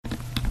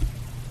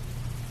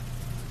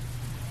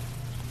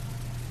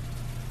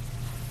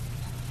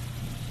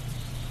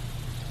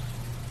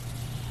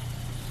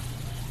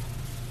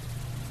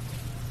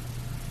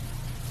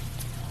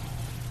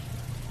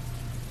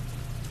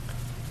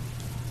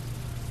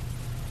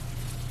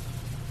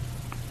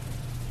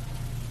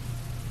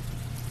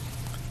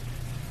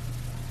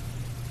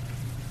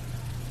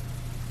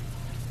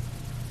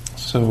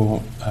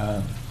So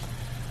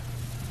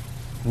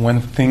one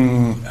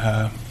thing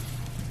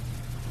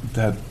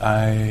that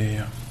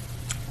I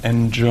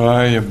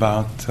enjoy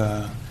about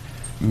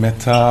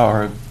metta,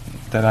 or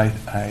that I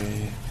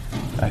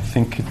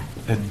think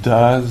it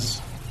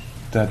does,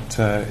 that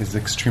is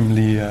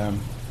extremely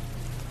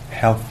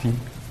healthy.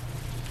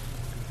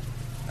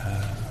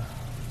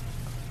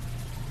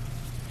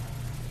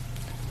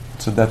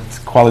 So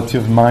that quality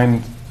of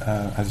mind,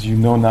 as you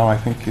know now, I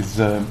think is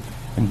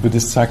in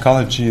Buddhist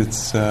psychology.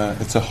 It's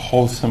a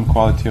wholesome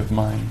quality of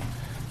mind.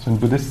 So in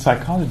Buddhist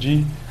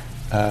psychology,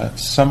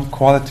 some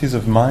qualities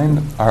of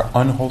mind are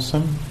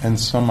unwholesome and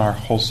some are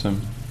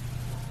wholesome.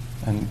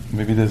 And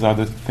maybe there's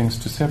other things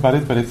to say about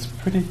it, but it's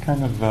pretty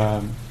kind of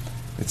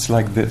it's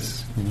like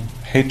this.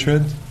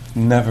 Hatred,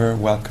 never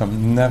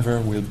welcome, never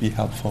will be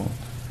helpful.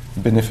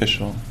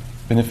 Beneficial.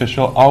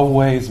 Beneficial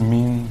always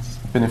means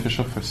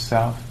beneficial for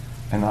self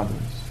and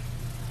others.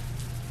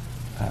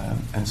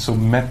 And so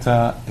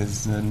metta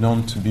is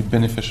known to be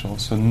beneficial.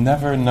 So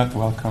never not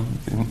welcome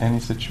in any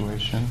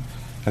situation,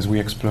 as we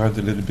explored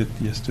a little bit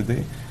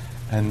yesterday.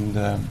 And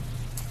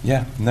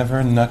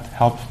never not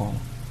helpful.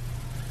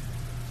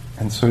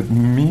 And so it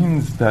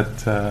means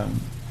that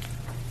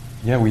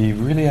we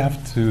really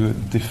have to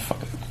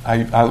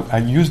define. I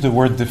use the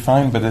word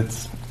define, but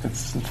it's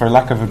for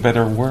lack of a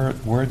better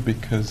word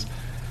because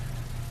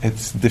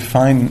it's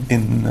defined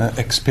in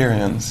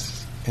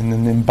experience, in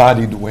an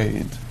embodied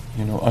way.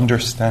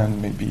 Understand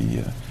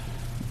maybe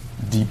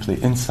deeply.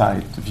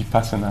 Insight,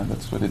 vipassana,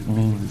 that's what it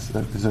means,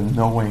 is a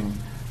knowing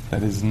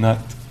that is not,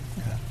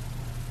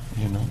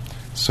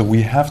 So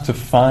we have to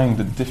find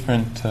the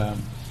different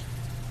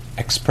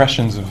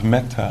expressions of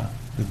metta,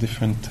 the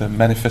different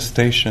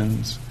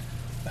manifestations,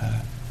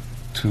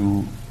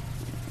 to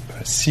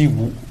see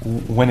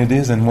when it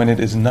is and when it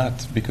is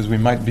not, because we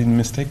might be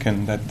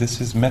mistaken that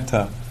this is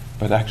metta,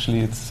 but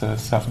actually it's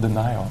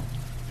self-denial.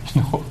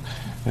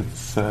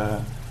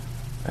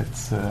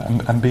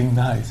 I'm being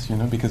nice,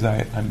 because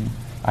I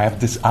have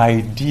this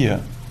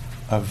idea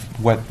of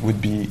what would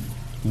be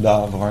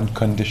love or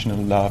unconditional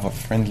love or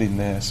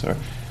friendliness or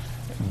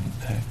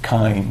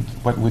kind,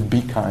 what would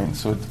be kind.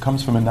 So it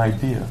comes from an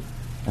idea,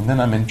 and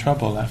then I'm in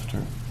trouble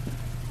after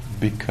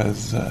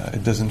because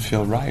it doesn't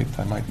feel right.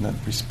 I might not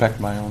respect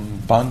my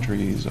own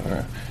boundaries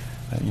or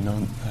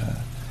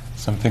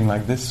something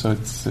like this. So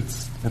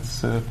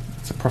it's a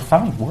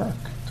profound work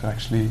to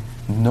actually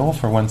know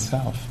for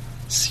oneself,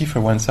 see for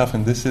oneself,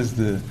 and this is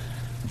the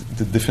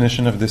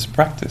definition of this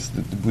practice.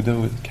 The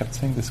Buddha kept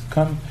saying this: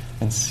 come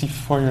and see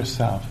for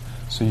yourself.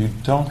 So you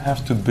don't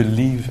have to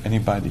believe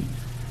anybody.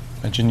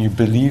 Imagine you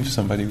believe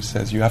somebody who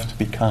says you have to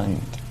be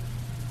kind,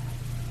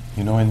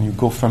 and you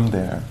go from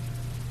there.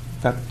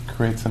 That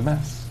creates a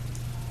mess,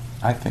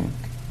 I think,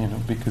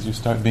 because you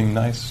start being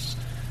nice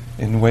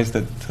in ways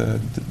that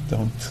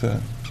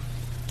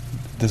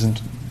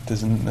doesn't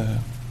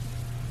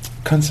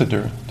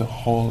consider the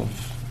whole of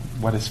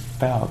what is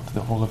felt,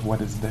 the whole of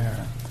what is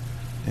there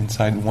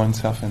inside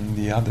oneself and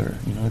the other.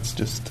 It's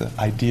just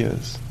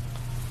ideas.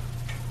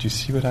 Do you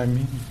see what I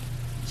mean?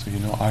 So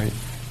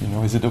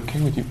is it okay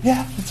with you?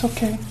 Yeah, it's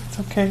okay. It's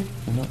okay.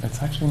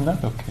 It's actually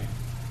not okay.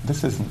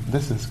 This is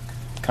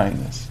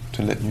kindness,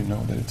 to let you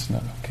know that it's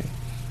not okay.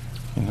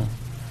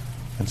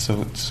 And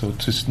so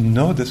to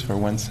know this for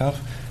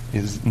oneself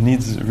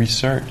needs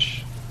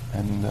research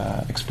and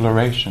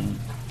exploration,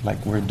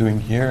 like we're doing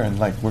here and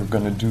like we're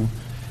going to do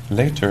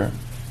later.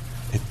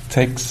 It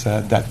takes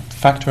that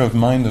factor of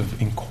mind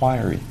of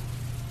inquiry,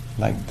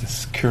 like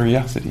this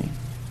curiosity.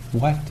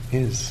 What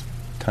is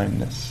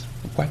kindness?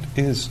 What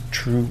is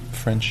true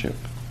friendship?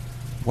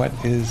 What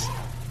is,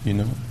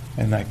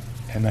 and I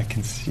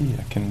can see,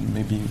 I can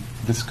maybe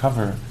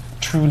discover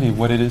truly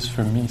what it is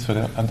for me, so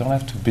that I don't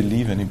have to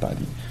believe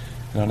anybody.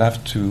 I don't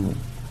have to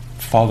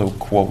follow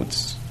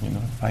quotes.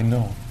 I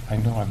know.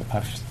 I've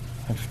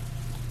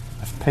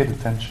paid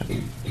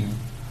attention.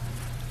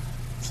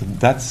 So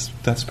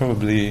that's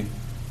probably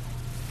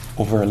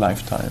over a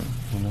lifetime.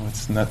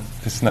 It's not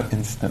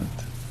instant.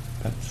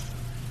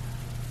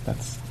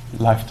 That's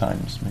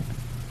lifetimes maybe.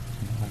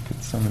 Like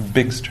it's on a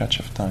big stretch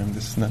of time.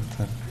 This is not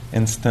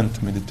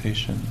instant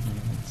meditation.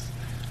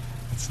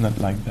 It's not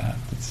like that.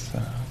 It's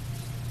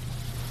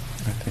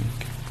I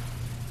think.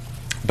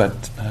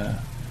 But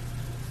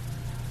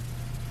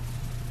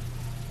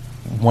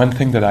one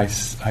thing that I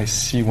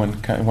see,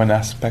 one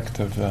aspect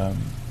of, I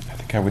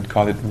think I would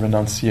call it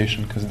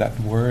renunciation, because that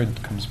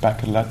word comes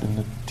back a lot in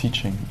the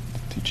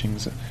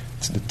teachings.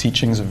 It's the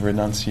teachings of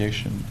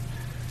renunciation.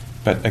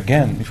 But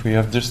again, if we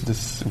have just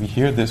this, we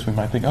hear this, we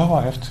might think, oh,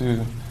 I have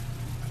to,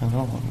 I don't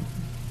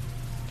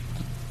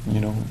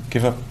know,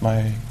 give up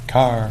my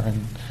car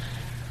and,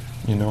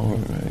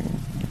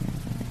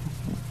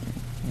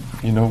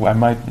 I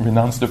might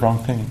renounce the wrong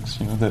things.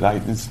 That I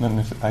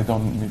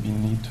don't maybe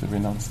need to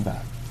renounce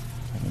that.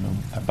 I don't know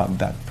about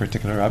that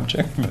particular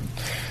object, but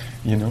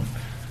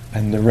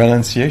and the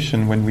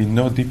renunciation, when we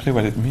know deeply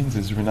what it means,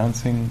 is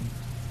renouncing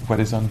what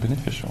is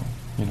unbeneficial.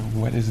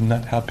 What is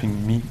not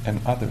helping me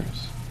and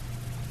others,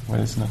 what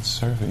is not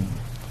serving.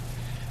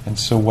 And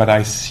so what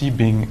I see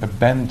being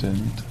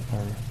abandoned,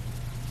 or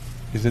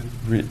is it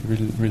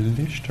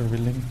relished or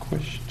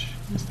relinquished?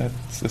 Is that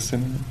a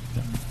synonym?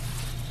 Yeah.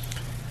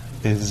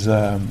 Is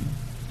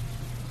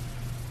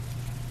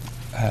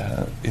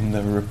in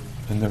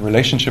the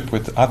relationship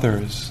with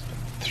others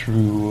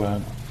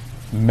through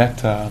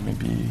metta,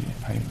 maybe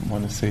I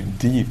want to say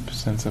deep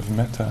sense of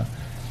metta.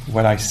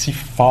 What I see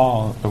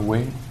fall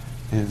away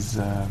is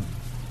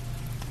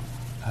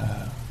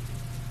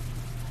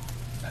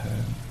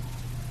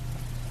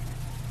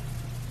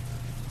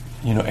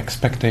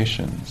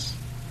expectations.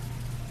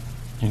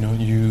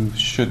 You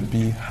should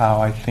be how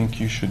I think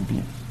you should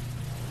be.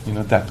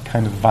 That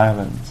kind of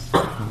violence,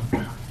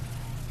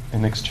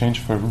 in exchange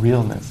for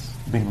realness,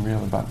 being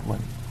real about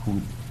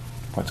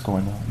what's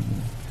going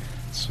on.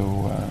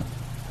 So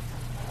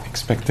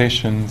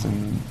expectations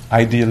and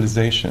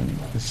idealization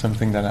is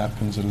something that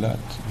happens a lot.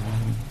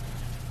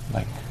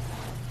 Like,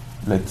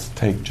 let's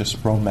take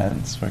just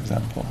romance, for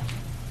example.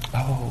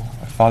 Oh,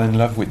 I fall in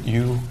love with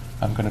you.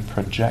 I'm going to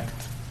project.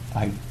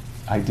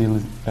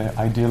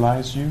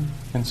 Idealize you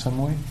in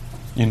some way,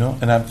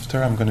 and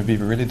after I'm going to be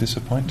really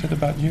disappointed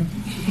about you,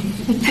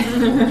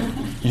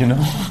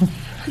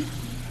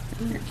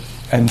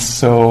 And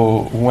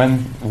so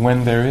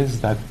when there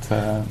is that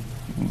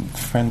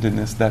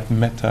friendliness, that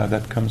metta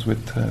that comes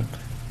with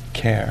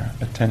care,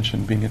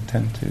 attention, being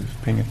attentive,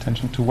 paying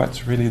attention to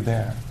what's really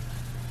there,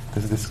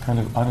 there's this kind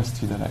of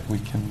honesty that we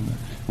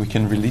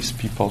can release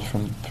people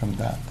from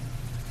that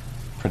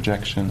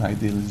projection,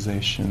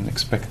 idealization,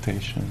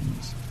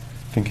 expectations,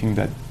 thinking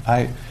that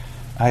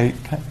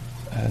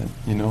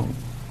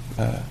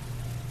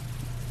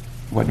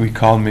what we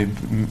call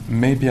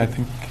maybe I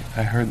think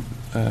I heard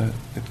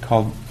it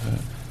called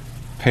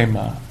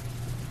prema,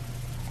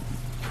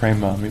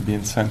 maybe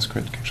in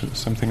Sanskrit,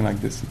 something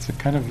like this. It's a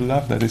kind of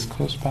love that is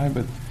close by,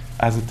 but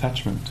has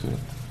attachment to it.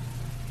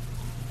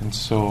 And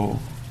so,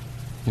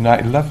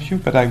 I love you,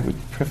 but I would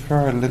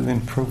prefer a little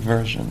improved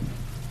version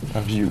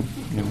of you.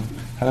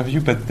 I love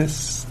you, but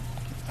this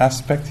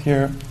aspect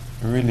here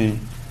really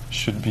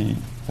should be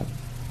a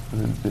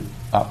little bit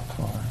up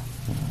or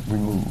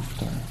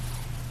removed, or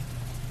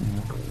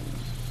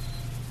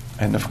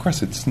and of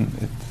course it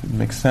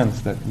makes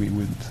sense that we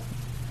would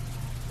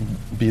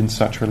be in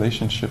such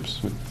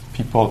relationships with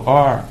people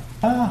or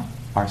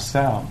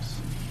ourselves.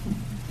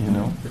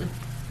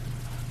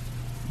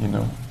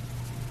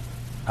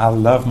 I'll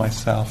love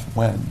myself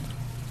when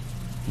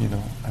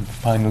I'm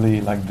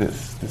finally like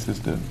this. This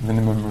is the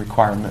minimum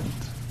requirement.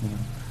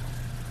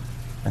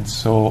 And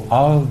so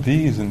all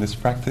these in this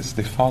practice,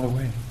 they fall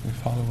away.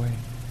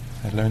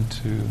 I learn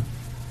to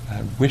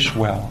wish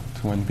well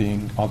to one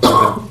being,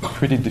 although they're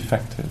pretty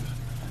defective,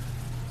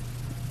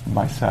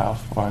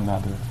 myself or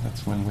another.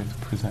 That's one way to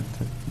present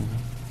it.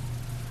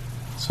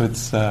 So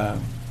it's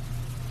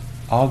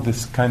all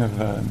this kind of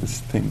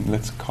this thing.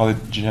 Let's call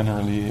it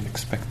generally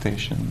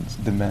expectations,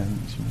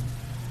 demands.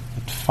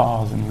 It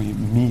falls, and we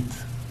meet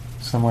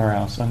somewhere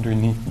else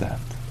underneath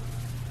that.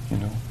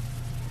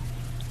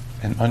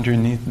 And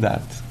underneath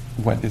that,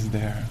 what is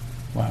there?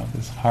 Wow,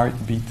 there's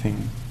heart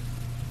beating,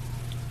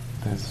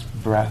 there's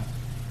breath,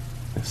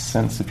 there's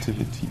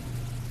sensitivity,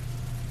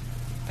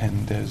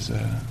 and there's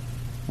a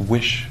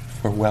wish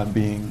for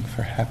well-being,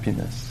 for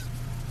happiness.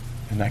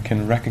 And I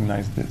can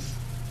recognize this,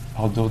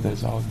 although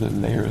there's all the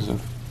layers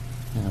of,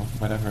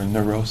 whatever,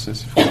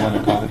 neurosis, if we want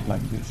to call it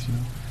like this,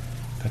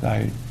 that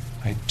I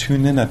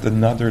tune in at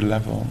another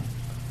level,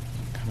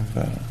 kind of,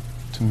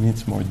 to me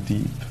it's more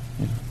deep,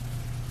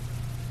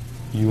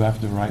 You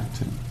have the right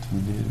to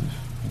live,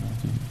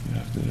 you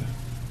have the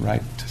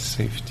right to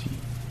safety.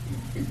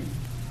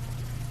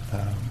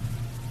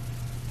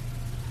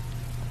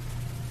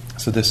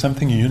 So there's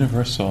something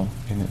universal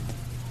in it,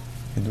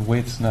 in the way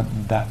it's not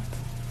that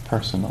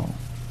personal.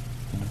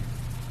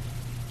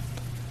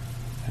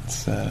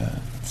 It's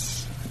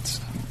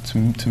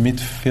to me it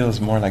feels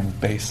more like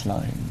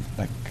baseline,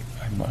 like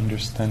I'm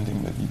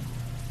understanding that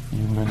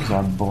humans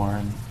are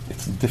born.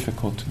 It's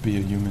difficult to be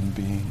a human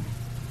being,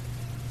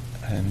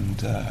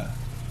 and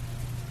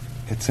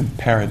it's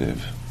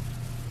imperative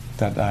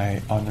that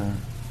I honor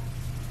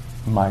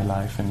my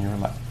life and your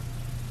life.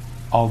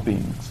 All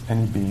beings,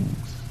 any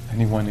beings,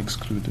 anyone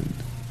excluded,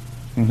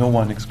 no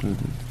one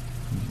excluded,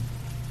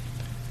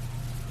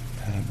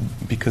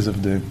 because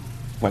of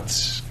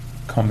what's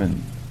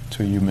common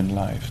to a human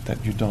life,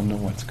 that you don't know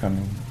what's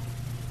coming.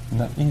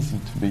 Not easy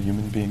to be a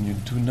human being. You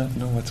do not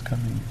know what's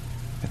coming.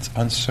 It's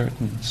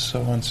uncertain,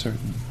 so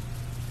uncertain.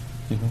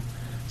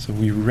 So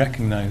we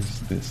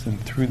recognize this, and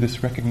through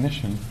this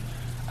recognition,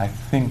 I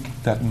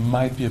think that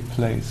might be a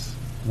place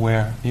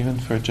where, even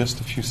for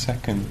just a few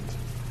seconds,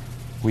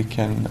 we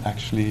can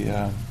actually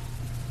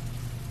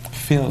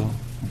feel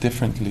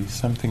differently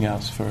something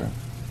else for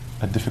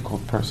a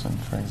difficult person,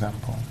 for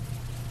example.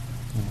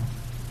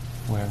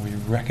 Where we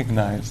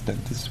recognize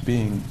that this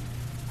being,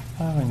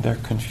 in their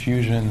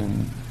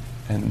confusion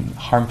and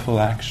harmful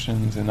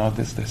actions and all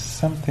this, there's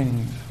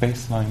something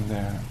baseline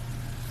there,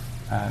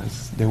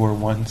 as they were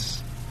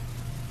once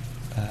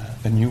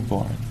a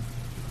newborn.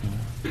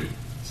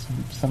 So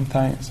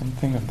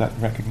something of that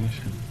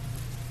recognition.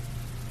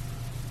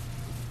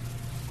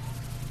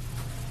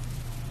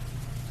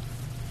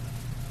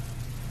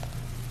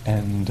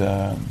 And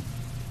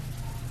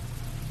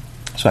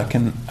so I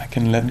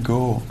can let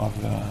go of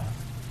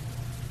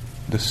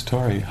the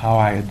story, how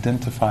I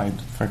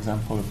identified, for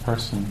example, a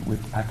person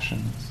with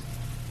actions.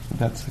 So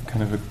that's a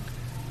kind of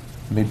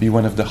maybe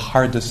one of the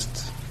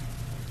hardest,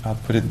 I'll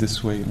put it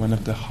this way, one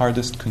of the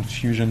hardest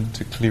confusion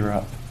to clear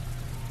up.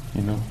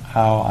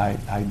 How I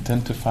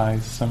identify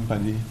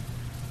somebody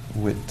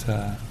with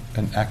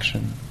an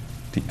action.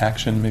 The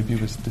action maybe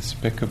was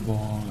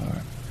despicable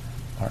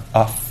or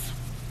off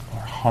or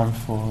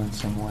harmful in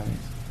some ways.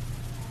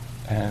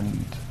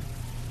 And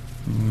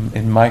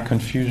in my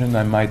confusion,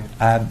 I might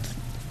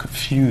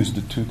confuse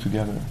the two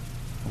together.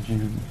 Have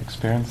you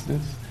experienced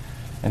this?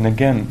 And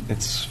again,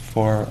 it's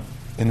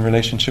in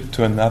relationship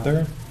to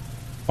another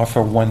or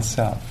for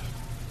oneself.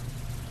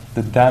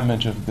 The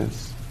damage of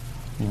this,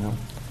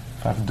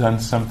 if I've done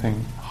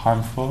something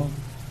harmful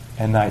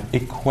and I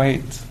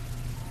equate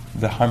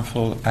the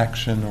harmful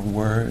action or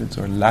words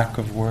or lack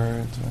of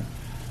words or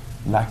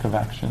lack of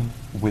action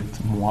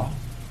with moi,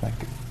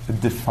 like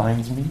it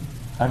defines me,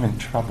 I'm in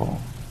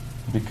trouble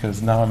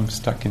because now I'm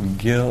stuck in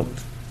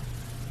guilt,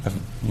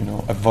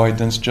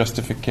 avoidance,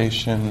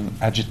 justification,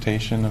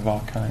 agitation of all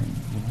kinds.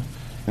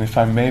 And if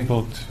I'm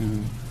able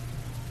to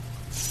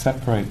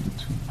separate the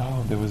two,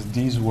 there was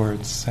these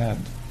words said,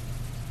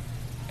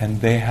 and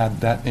they had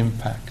that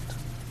impact.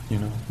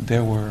 They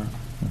were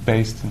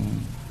based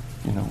in,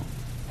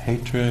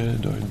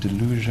 hatred or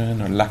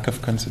delusion or lack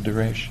of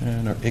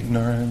consideration or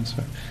ignorance,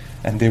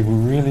 and they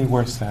really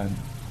were said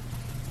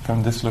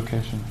from this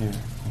location here.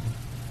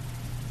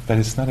 But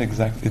it's not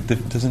exact. It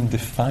doesn't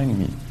define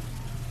me.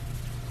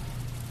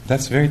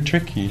 That's very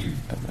tricky,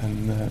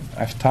 and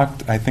I've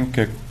talked, I think,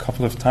 a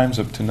couple of times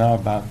up to now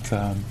about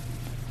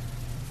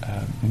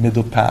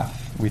middle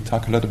path. We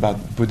talk a lot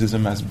about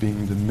Buddhism as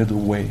being the middle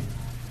way.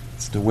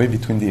 It's the way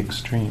between the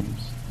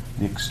extremes.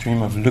 The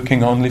extreme of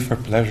looking only for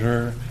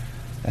pleasure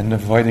and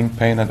avoiding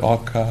pain at all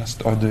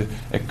cost, or the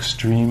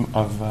extreme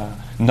of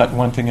not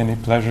wanting any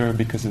pleasure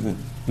because it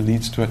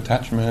leads to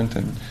attachment,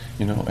 and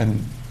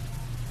and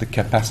the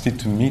capacity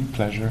to meet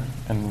pleasure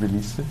and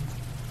release it,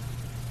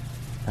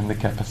 and the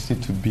capacity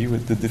to be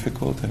with the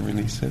difficult and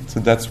release it. So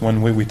that's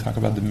one way we talk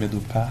about the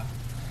middle path.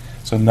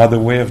 So another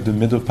way of the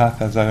middle path,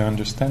 as I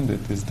understand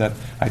it, is that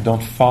I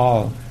don't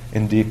fall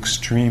in the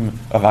extreme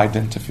of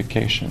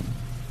identification,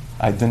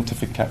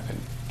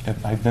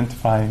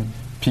 identifying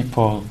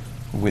people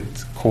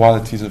with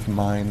qualities of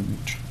mind,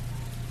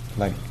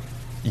 like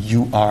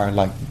you are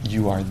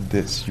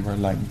this, you are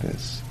like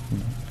this.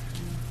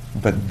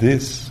 But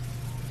this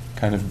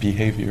kind of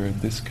behavior,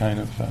 this kind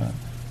of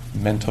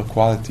mental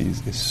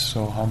qualities is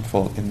so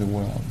harmful in the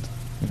world.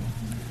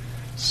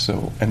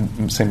 So,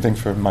 and same thing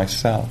for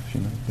myself,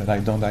 that I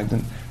don't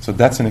so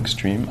that's an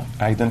extreme,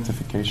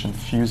 identification,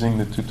 fusing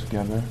the two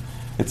together.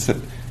 It's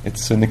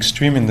an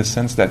extreme in the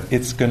sense that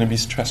it's going to be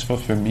stressful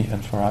for me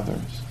and for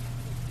others.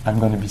 I'm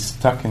going to be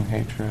stuck in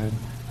hatred.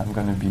 I'm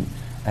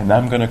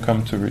going to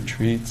come to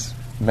retreats,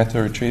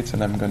 metta retreats,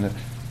 and I'm going to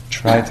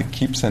try to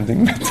keep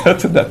sending metta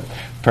to that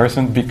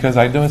person because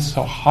I know it's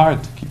so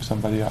hard to keep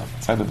somebody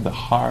outside of the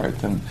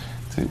heart and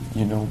to,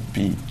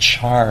 be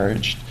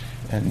charged,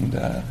 and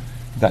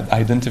that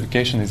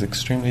identification is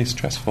extremely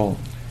stressful.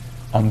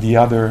 On the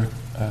other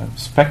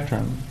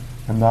spectrum,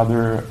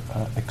 another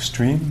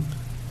extreme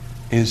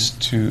is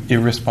to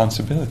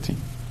irresponsibility,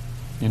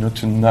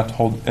 to not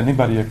hold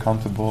anybody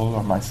accountable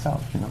or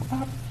myself.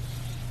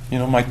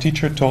 My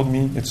teacher told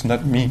me it's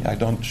not me.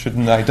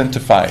 Shouldn't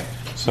identify.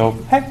 So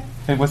hey,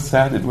 it was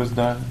said, it was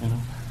done.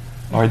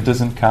 Or it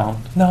doesn't count.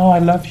 No, I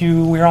love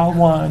you. We're all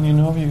one.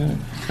 You're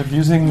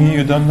abusing me.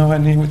 You don't know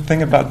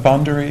anything about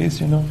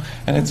boundaries. And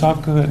it's all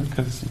good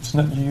because it's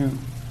not you.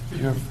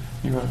 You're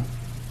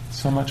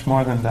so much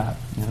more than that.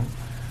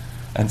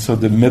 And so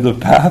the middle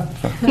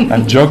path.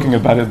 I'm joking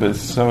about it, but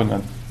it's so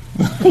not.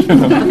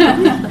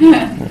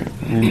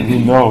 We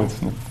know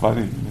it's not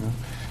funny.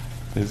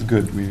 It's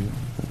good. We're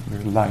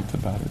light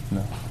about it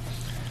now.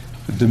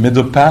 But the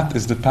middle path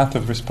is the path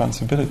of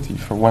responsibility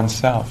for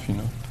oneself.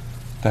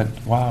 That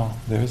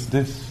there is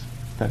this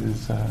that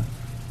is that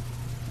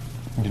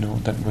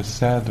was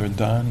said or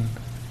done,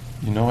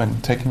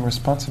 and taking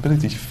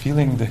responsibility,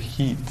 feeling the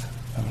heat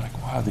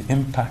of the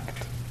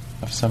impact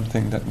of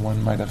something that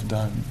one might have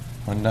done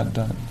or not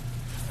done,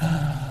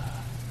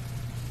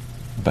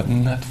 but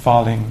not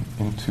falling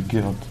into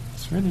guilt.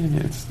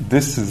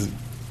 This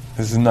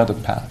is not a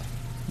path.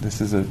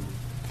 This is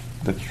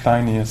the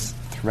tiniest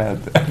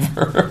thread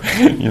ever,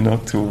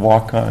 to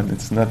walk on.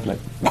 It's not like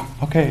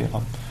okay,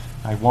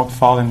 I won't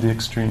fall in the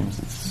extremes.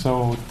 It's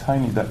so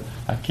tiny that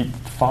I keep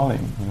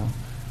falling,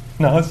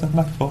 No, it's not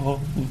my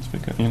fault. It's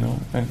because,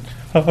 and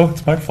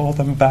it's my fault.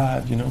 I'm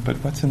bad, But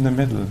what's in the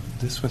middle?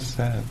 This was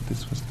said.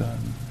 This was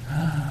done.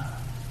 I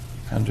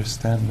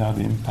understand now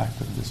the impact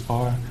of this.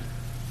 Or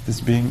this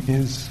being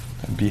is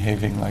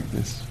behaving like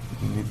this.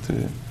 We need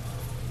to,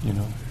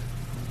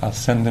 I'll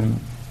send them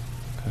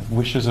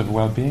wishes of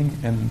well-being,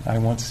 and I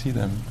won't see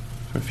them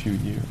for a few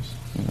years.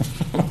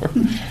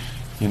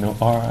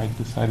 Or I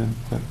decided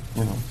that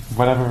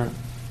whatever.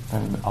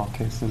 And all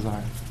cases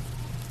are.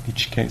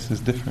 Each case is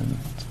different,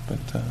 but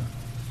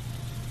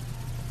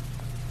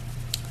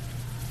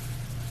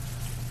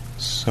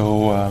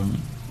so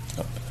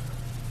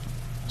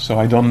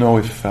I don't know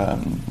if,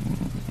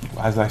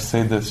 as I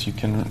say this, you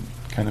can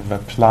kind of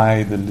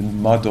apply the little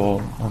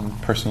model on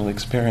personal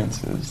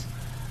experiences,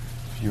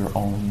 your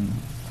own,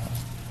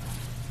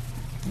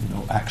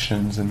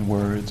 actions and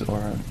words,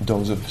 or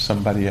those of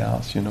somebody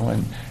else,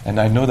 and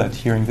I know that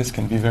hearing this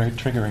can be very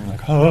triggering,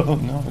 like, oh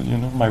no,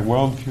 my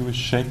worldview is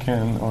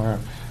shaken, or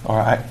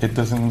it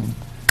doesn't,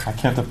 I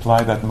can't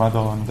apply that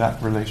model on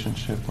that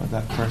relationship or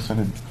that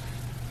person.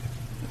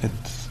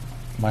 It's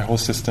my whole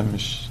system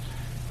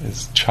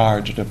is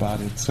charged about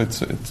it, so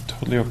it's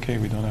totally okay.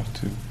 We don't have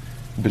to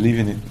believe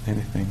in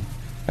anything.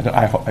 And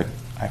I hope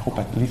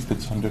at least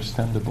it's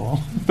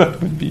understandable.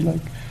 That would be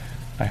like,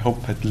 I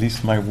hope at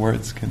least my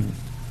words can,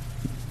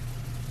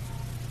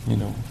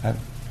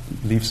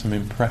 leave some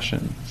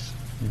impressions.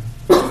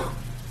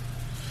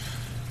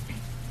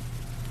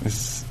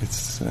 It's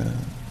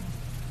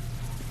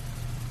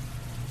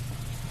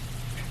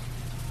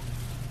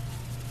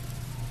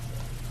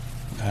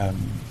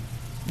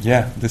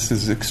this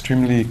is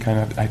extremely kind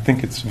of, I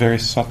think it's very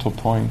subtle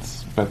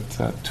points, but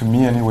to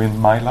me anyway, in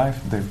my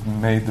life, they've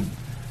made a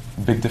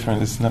big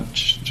difference. It's not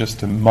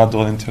just a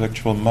model,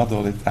 intellectual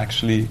model. It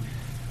actually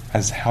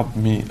has helped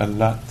me a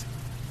lot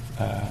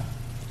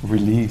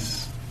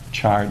release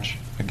charge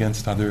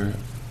against other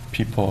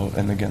people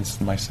and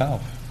against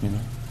myself,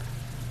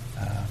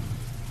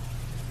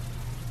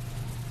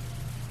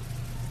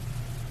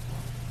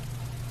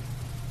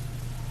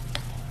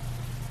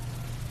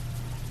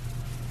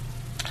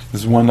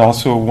 There's one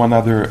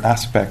other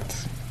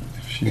aspect,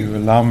 if you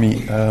allow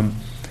me.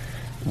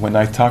 When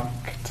I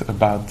talked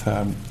about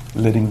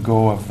letting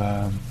go of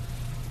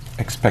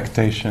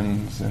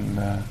expectations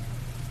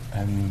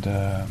and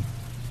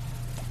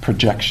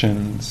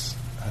projections,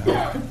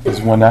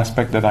 there's one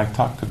aspect that I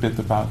talked a bit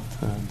about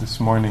this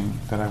morning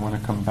that I want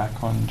to come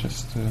back on,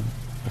 just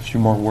a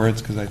few more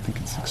words, because I think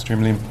it's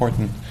extremely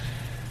important.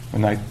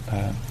 When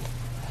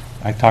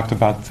I talked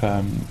about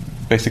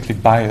basically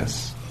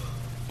bias,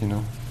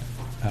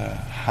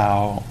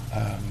 how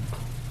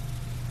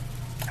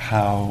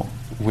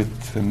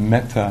with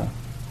metta,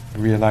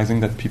 realizing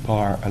that people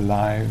are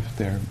alive,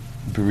 they're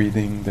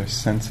breathing, they're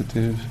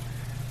sensitive,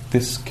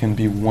 this can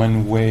be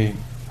one way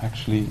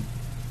actually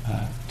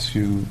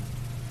to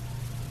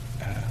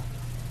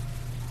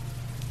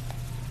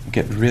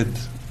get rid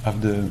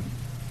of the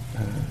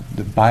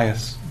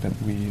biases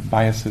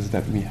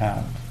that we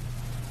have.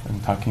 I'm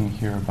talking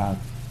here about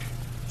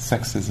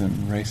sexism,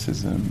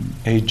 racism,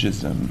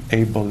 ageism,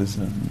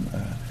 ableism,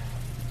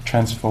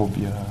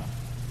 transphobia,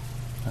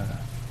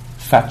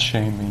 fat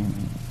shaming.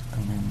 I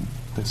mean,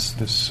 there's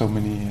so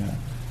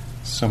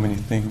many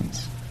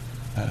things.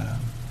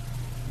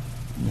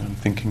 I'm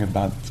thinking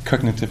about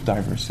cognitive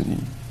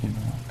diversity,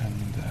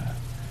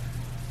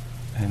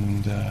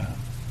 and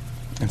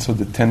so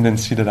the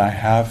tendency that I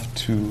have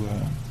to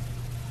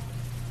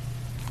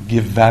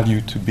give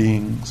value to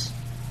beings,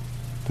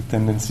 the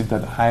tendency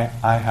that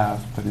I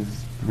have, that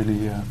is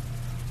really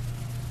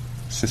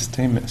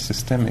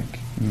systemic,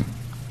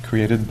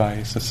 created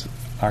by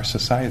our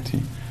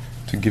society,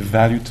 to give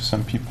value to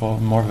some people,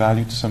 more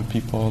value to some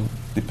people,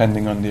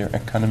 depending on their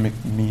economic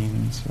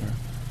means,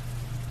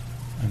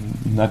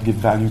 and not give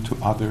value to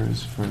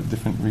others for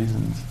different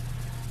reasons.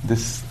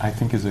 This, I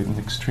think, is an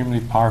extremely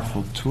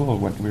powerful tool,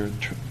 what we're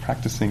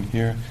practicing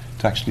here,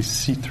 to actually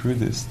see through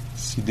this,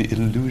 see the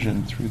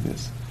illusion through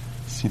this,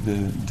 see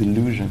the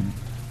delusion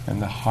and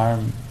the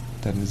harm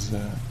that is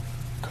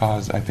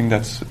caused. I think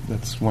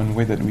that's one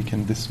way that we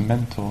can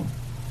dismantle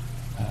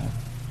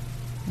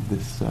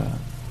this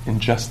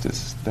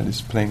injustice that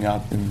is playing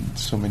out in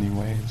so many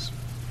ways.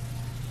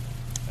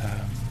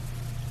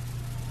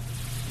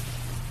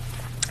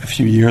 A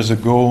few years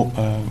ago,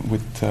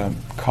 with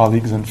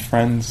colleagues and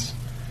friends,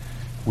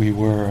 we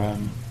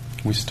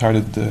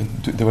started.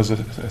 There was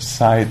a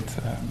site.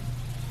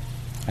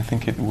 I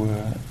think it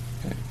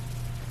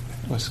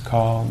was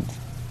called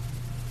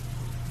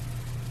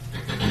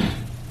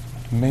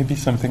maybe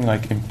something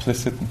like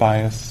Implicit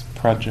Bias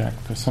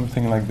Project or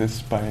something like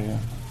this, by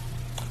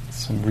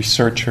some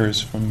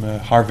researchers from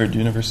Harvard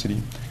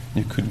University.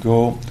 You could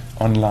go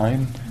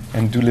online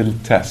and do little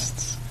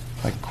tests,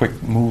 like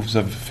quick moves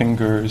of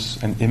fingers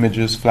and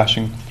images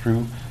flashing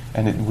through,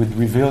 and it would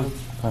reveal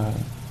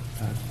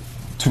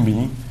to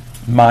me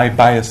my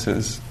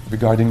biases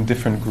regarding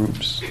different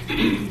groups,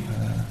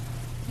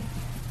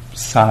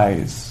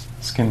 size,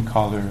 skin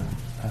color,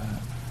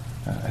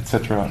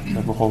 etc.,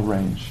 the whole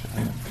range.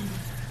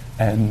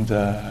 And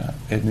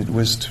it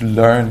was to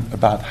learn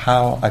about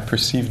how I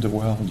perceive the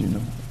world,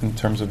 in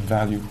terms of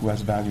value, who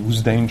has value,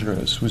 who's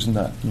dangerous, who's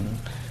not,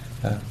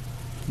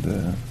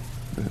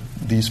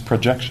 these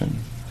projections.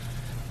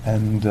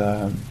 And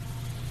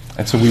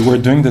so we were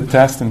doing the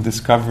test and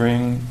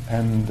discovering,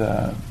 and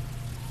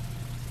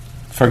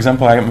for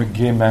example, I am a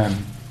gay man,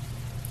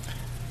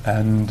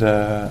 and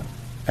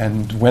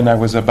when I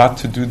was about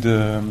to do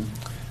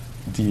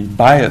the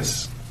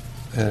bias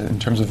in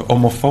terms of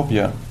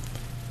homophobia,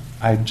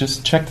 I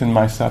just checked in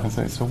myself and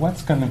said, so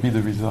what's going to be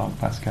the result,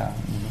 Pascal?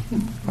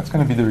 What's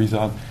going to be the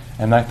result?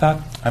 And I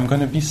thought, I'm going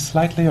to be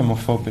slightly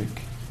homophobic,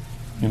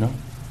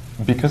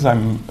 because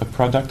I'm a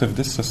product of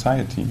this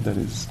society that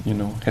is,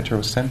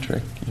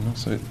 heterocentric,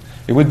 so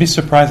it would be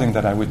surprising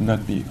that I would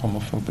not be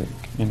homophobic,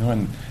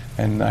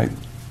 and I,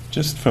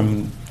 just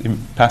from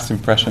past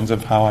impressions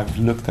of how I've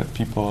looked at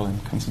people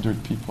and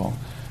considered people,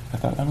 I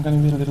thought, I'm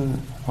going to be a little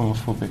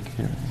homophobic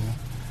here,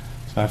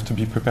 So I have to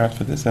be prepared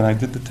for this, and I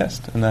did the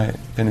test, and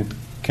it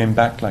came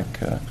back like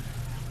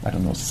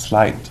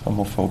slight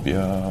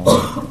homophobia,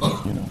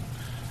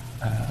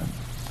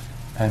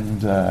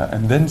 and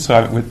then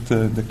with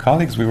the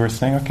colleagues we were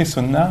saying, okay, so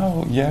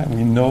now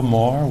we know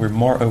more, we're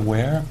more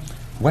aware.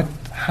 What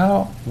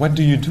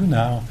do you do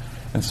now?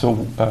 And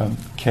so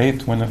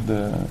Kate, one of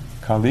the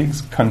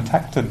colleagues,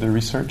 contacted the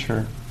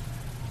researcher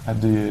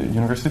at the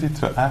university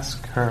to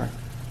ask her,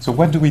 so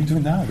what do we do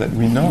now that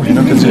we know?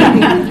 Because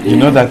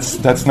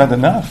that's not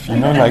enough.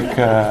 The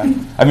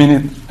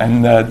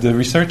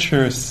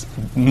researchers,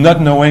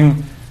 not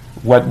knowing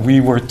what we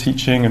were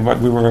teaching and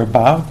what we were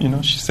about,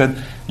 she said,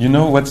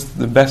 what's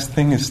the best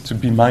thing is to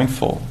be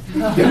mindful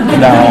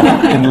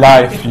now in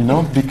life,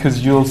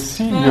 because you'll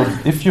see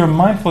if you're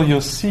mindful, you'll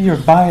see your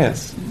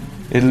bias.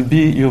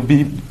 You'll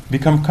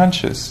become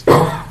conscious.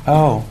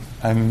 Oh,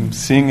 I'm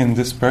seeing in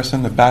this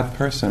person a bad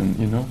person.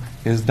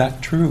 Is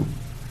that true?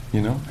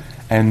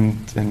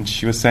 And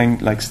she was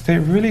saying, stay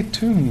really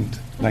tuned.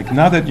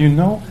 Now that you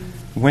know,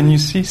 when you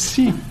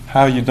see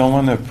how you don't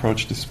want to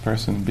approach this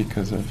person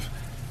because of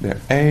their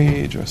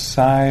age or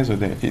size, or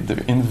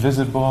they're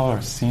invisible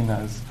or seen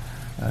as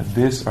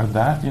this or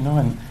that,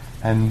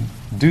 and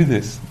do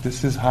this.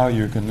 This is how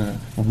you're going to,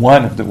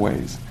 one of the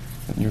ways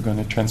that you're going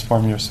to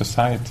transform your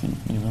society,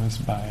 is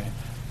by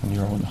in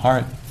your own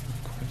heart,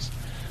 of course.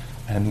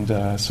 And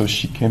so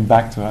she came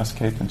back to us,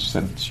 Kate, and she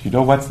said,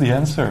 what's the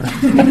answer?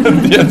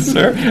 The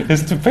answer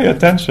is to pay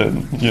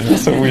attention,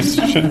 so we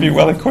should be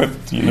well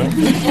equipped,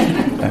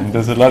 and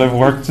there's a lot of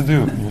work to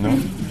do,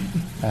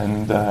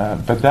 and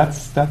but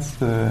that's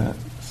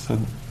so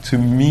to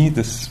me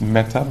this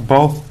metta,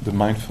 both the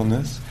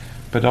mindfulness,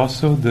 but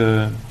also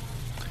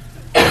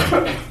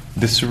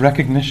this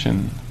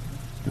recognition,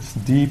 this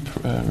deep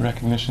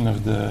recognition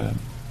of the.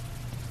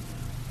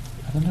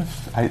 I don't know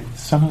if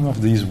some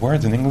of these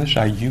words in English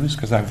I use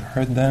because I've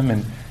heard them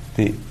and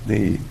they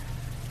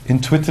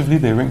intuitively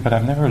they ring, but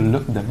I've never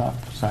looked them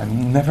up, so I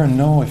never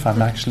know if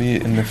I'm actually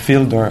in the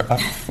field or up,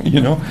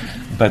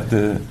 But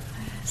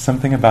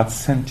something about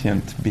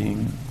sentient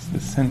beings, the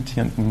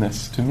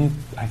sentientness. To me,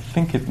 I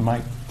think it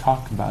might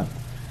talk about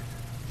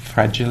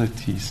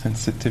fragility,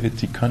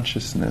 sensitivity,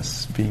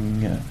 consciousness,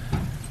 being,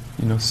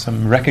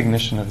 some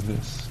recognition of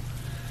this.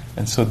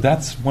 And so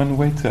that's one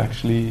way to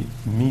actually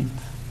meet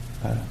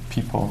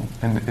people,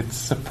 and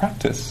it's a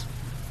practice.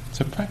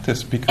 It's a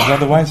practice because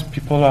otherwise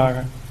people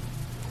are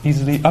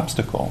easily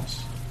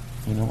obstacles,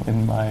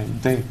 in my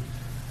day,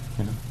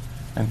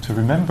 and to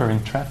remember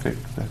in traffic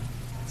that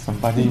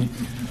somebody.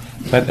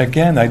 But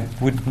again, I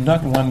would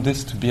not want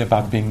this to be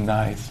about being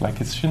nice.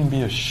 It shouldn't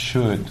be a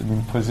should, an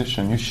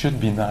imposition. You should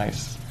be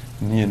nice,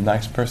 be a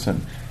nice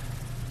person.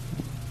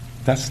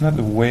 That's not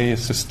the way, a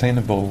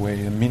sustainable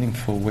way, a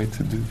meaningful way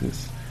to do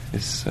this.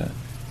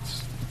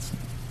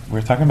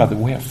 We're talking about the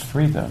way of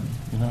freedom,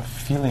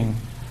 feeling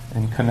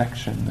in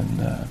connection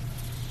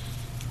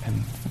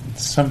and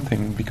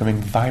something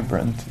becoming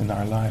vibrant in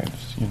our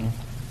lives,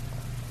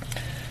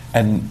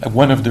 And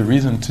one of the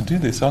reasons to do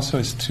this also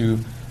is to,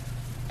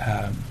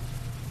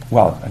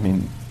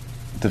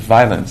 the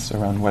violence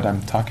around what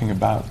I'm talking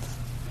about,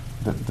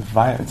 the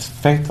violence, it's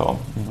fatal.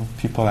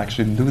 People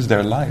actually lose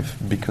their life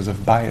because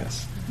of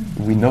bias.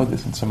 Mm-hmm. We know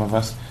this, and some of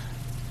us,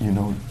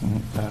 know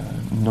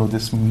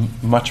this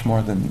much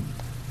more than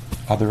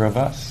other of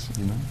us,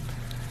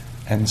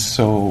 and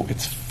so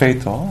it's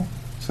fatal.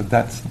 So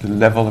that's the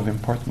level of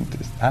importance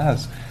it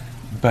has,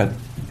 but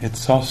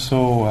it's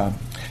also,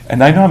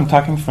 and I know I'm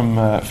talking from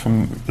a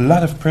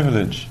lot of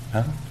privilege,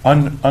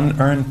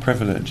 unearned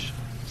privilege.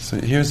 So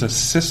here's a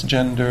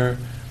cisgender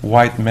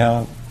white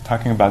male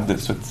talking about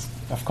this. So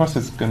of course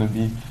it's going to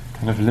be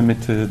kind of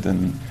limited,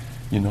 and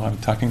I'm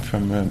talking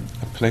from a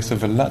place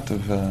of a lot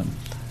of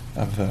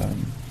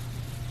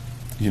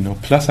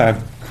Plus I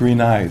have green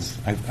eyes.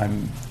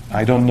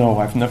 I don't know.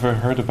 I've never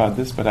heard about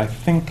this, but I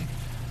think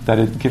that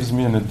it gives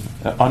me an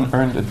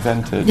unearned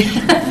advantage.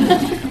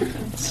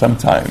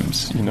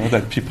 Sometimes,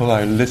 that people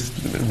are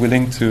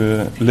willing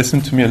to listen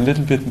to me a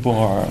little bit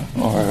more.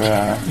 Or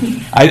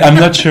I'm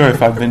not sure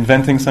if I'm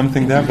inventing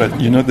something there, but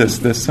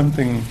there's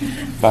something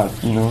about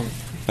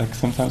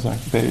sometimes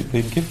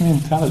they give me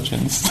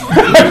intelligence,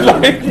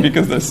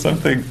 because there's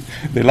something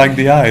they like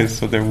the eyes,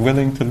 so they're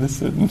willing to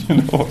listen,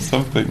 or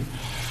something.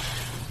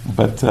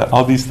 But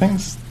all these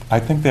things, I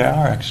think they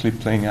are actually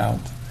playing out,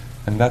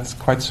 and that's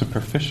quite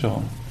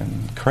superficial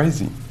and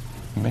crazy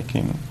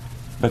making,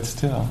 but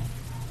still,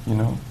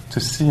 to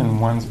see in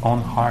one's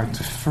own heart,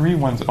 to free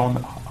one's own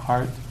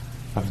heart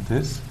of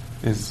this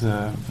is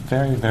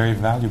very, very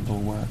valuable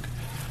work.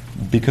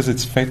 Because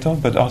it's fatal,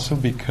 but also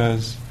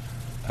because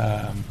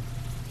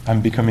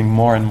I'm becoming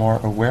more and more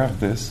aware of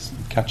this,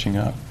 catching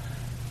up.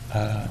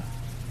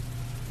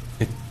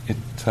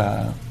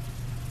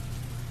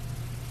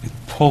 It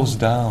pulls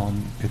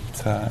down,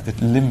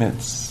 it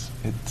limits,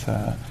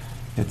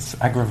 it's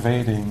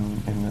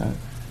aggravating in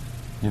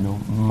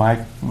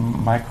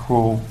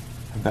micro.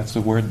 That's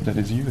the word that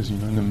is used,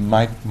 in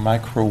a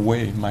micro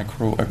way,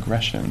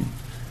 microaggression,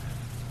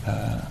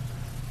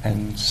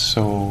 and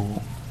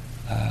so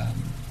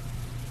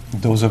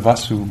those of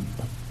us who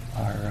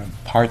are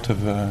part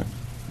of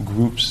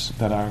groups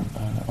that are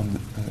on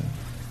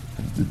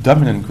the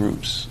dominant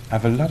groups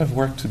have a lot of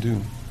work to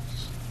do.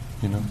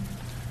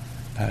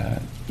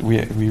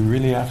 We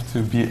really have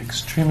to be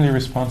extremely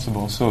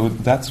responsible. So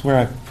that's where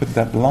I put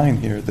that line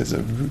here.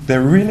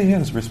 There really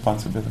is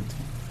responsibility.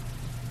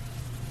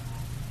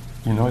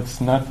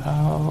 It's not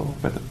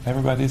but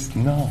everybody's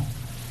no.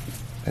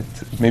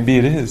 Maybe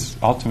it is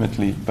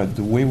ultimately, but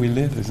the way we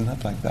live is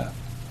not like that.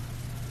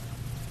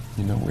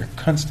 We're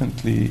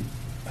constantly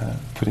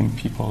putting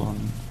people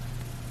on,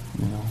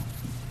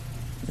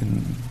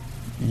 in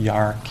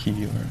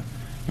hierarchy or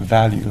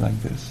value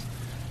like this,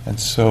 and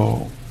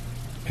so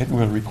it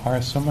will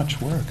require so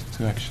much work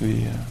to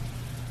actually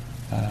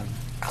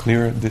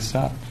clear this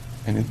up,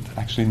 and it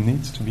actually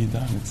needs to be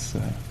done. It's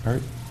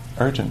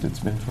urgent. It's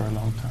been for a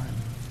long time.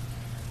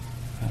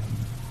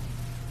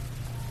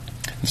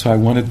 And so I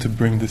wanted to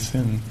bring this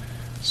in.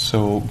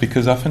 So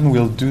because often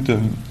we'll do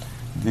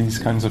these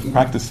kinds of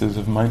practices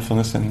of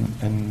mindfulness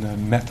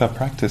and metta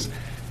practice,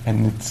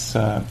 and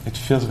it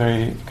feels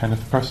very kind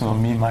of personal,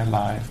 me, my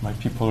life, my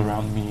people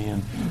around me,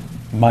 and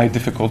my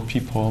difficult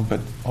people. But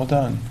hold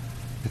on,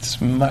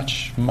 it's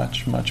much,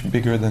 much, much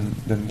bigger than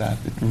that.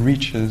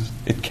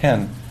 It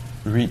can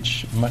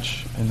reach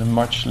in a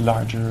much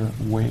larger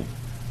way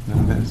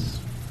than this.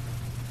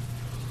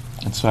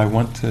 And so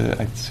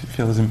I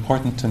feel it's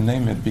important to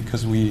name it,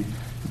 because we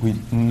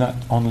not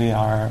only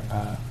are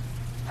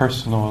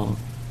personal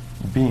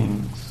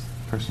beings,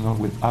 personal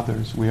with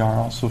others, we are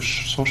also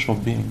social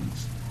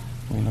beings.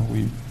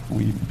 We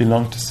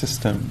belong to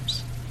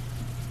systems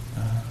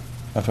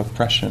of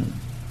oppression,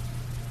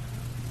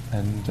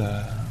 and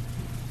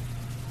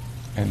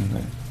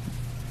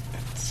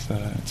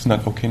it's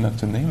not okay not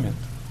to name it.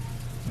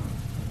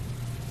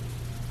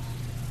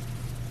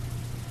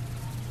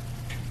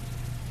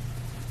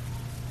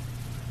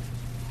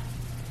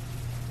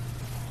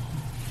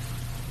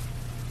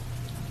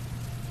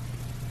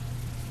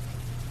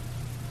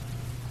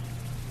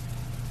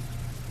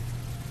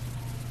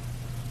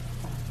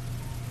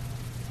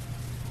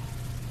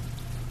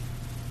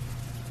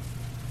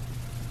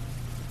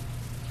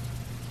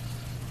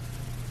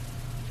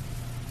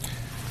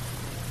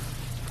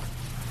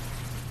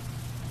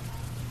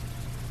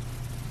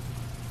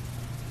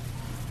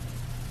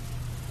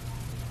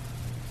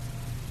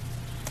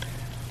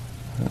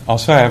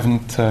 Also, I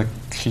haven't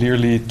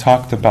clearly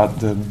talked about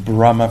the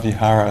Brahma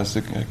Viharas,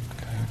 a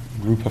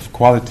group of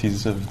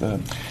qualities of the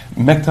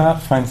metta.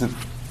 Finds it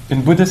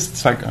in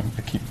Buddhist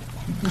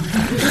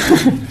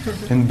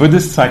in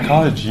Buddhist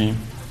psychology.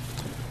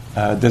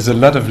 There's a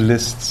lot of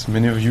lists.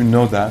 Many of you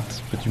know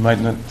that, but you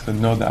might not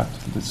know that.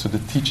 So the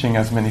teaching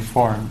has many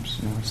forms: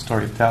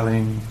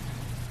 storytelling,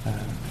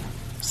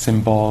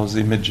 symbols,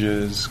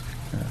 images,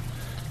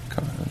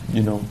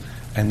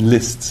 and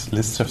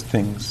lists of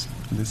things.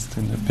 List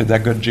in a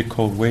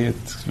pedagogical way.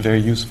 It's very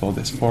useful.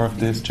 There's 4 of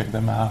this, check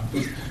them out.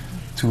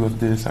 2 of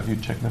this, have you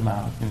checked them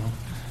out?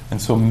 And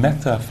so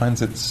metta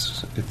finds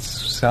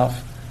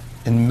itself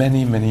in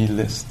many, many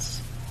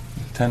lists.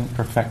 The 10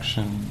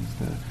 perfections,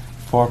 the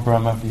 4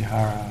 Brahma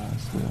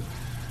Viharas.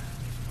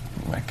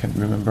 I can't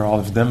remember all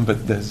of them,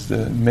 but there's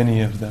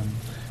many of them,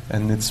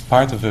 and it's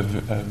part of a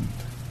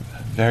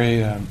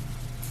very,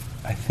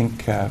 I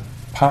think,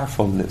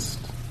 powerful list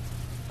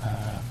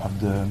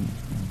of the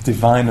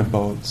divine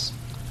abodes.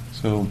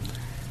 So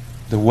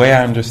the way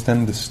I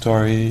understand the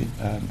story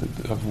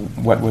of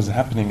what was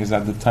happening is,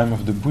 at the time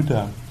of the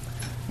Buddha,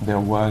 there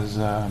was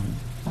a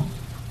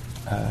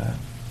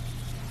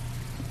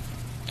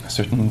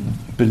certain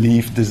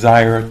belief,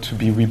 desire to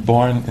be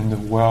reborn in the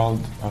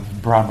world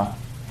of Brahma,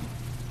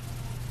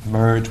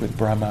 merge with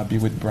Brahma, be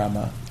with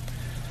Brahma.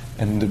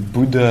 And the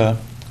Buddha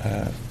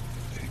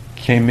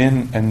came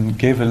in and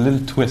gave a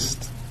little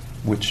twist,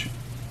 which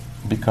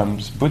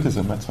becomes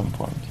Buddhism at some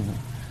point,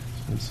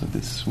 So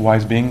this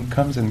wise being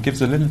comes and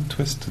gives a little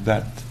twist to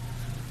that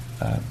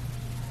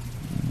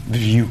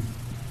view,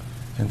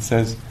 and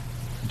says,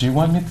 do you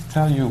want me to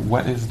tell you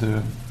what is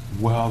the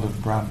world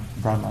of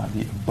Brahma,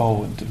 the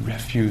abode, the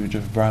refuge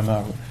of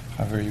Brahma,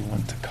 however you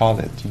want to call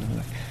it,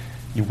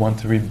 you want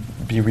to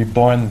be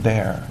reborn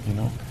there,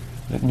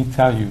 Let me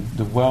tell you,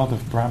 the world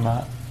of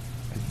Brahma,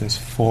 there's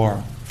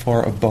four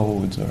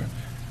abodes, or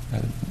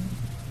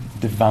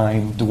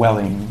divine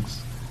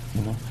dwellings,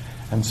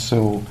 And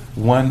so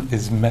one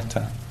is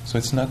metta. So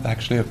it's not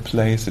actually a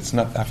place, it's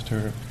not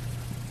after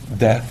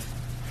death.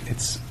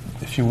 it's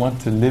if you want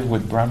to live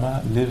with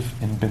Brahma, live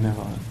in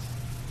benevolence.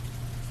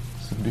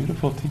 It's a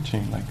beautiful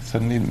teaching. Like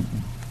suddenly it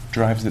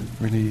drives it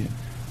really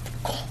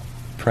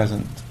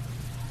present.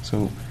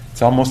 So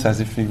it's almost as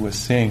if he was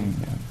saying,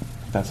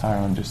 that's how I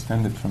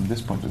understand it from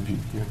this point of view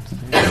here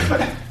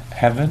today.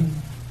 Heaven,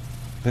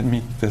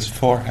 there's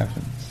 4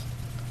 heavens.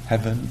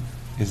 Heaven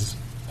is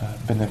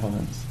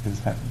benevolence, is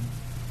heaven.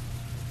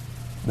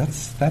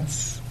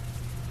 That's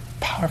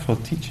powerful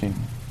teaching.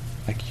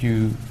 Like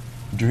you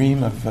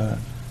dream of,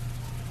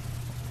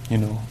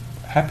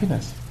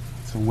 happiness.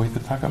 It's a way to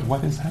talk about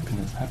what is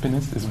happiness.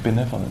 Happiness is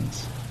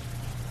benevolence.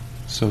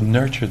 So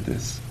nurture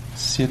this.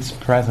 See its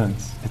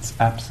presence, its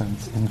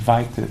absence,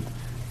 invite it.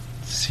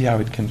 See how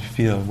it can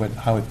feel,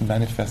 how it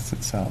manifests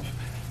itself.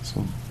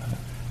 So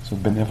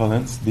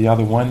benevolence. The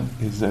other one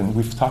is, and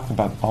we've talked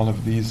about all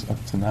of these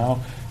up to now,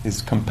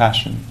 is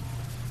compassion.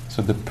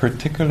 So the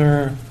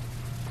particular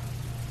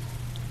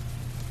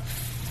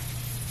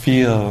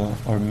feel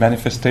or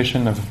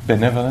manifestation of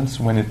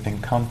benevolence when it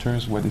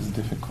encounters what is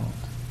difficult.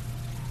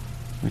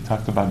 We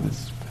talked about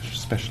this,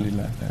 especially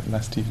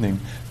last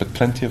evening, but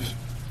plenty of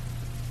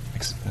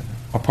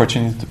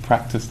opportunity to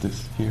practice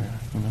this here.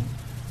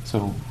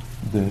 So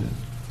the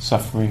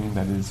suffering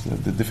that is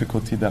the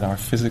difficulty that are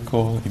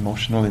physical,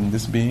 emotional in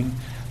this being,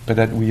 but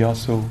that we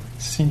also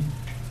see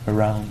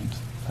around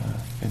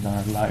in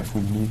our life.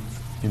 We meet,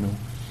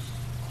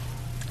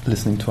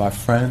 listening to our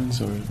friends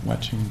or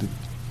watching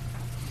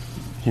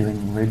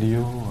hearing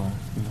radio or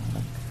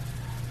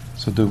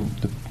so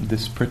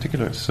this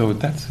particular. So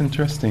that's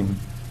interesting.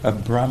 A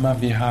Brahma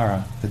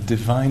Vihara, a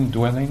divine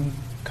dwelling,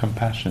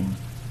 compassion.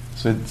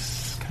 So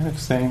it's kind of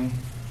saying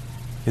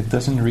it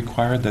doesn't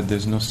require that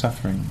there's no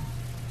suffering.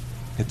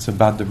 It's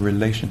about the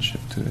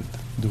relationship to it,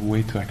 the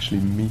way to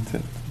actually meet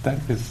it. That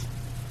is,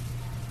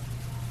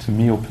 to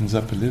me, opens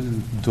up a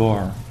little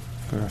door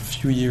for a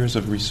few years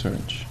of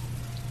research.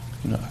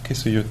 Okay,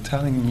 so you're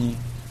telling me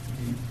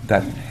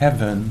that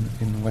heaven,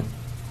 in what,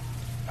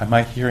 am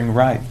I hearing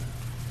right?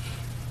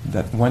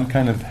 That one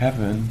kind of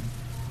heaven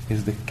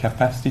is the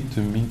capacity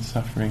to meet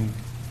suffering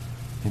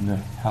in a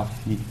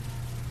healthy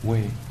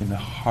way, in a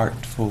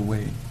heartful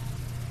way,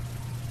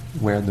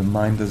 where the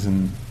mind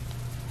doesn't,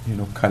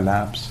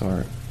 collapse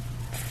or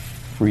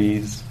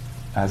freeze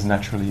as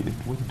naturally it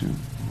would do.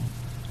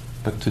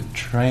 But to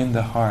train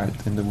the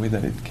heart in the way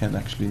that it can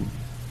actually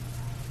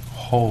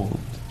hold,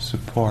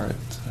 support,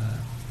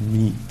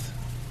 meet,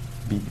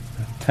 be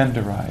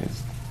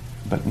tenderized,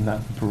 but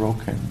not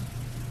broken,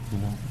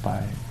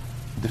 by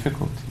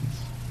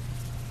difficulties.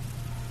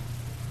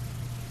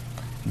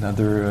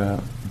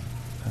 Another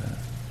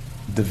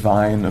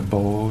divine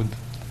abode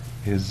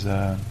is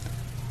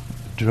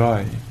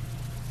joy.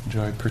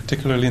 Joy,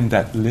 particularly in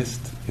that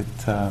list, it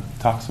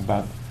talks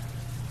about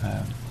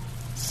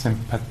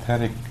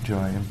sympathetic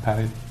joy,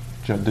 empathic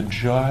joy, the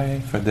joy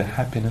for the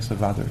happiness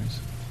of others.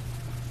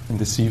 And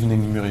this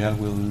evening, Muriel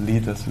will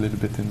lead us a little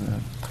bit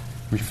in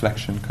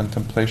reflection,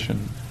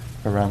 contemplation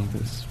around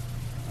this.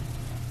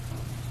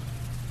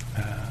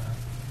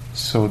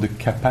 So the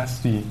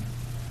capacity,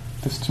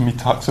 this to me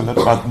talks a lot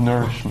about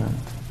nourishment.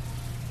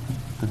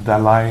 The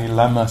Dalai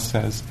Lama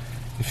says,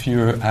 if you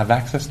have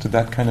access to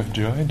that kind of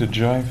joy, the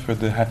joy for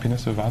the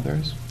happiness of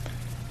others,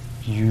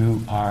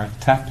 you are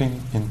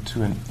tapping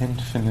into an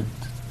infinite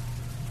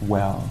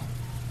well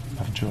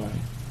of joy.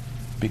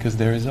 Because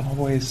there is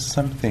always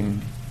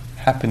something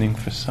happening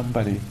for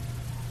somebody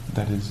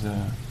that is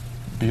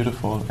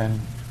beautiful and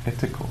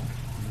ethical.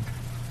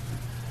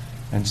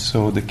 And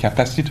so the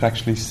capacity to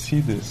actually see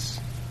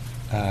this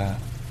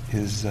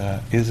is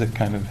a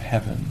kind of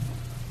heaven.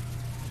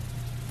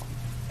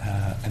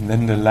 And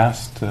then the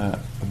last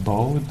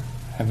abode,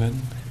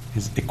 heaven,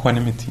 is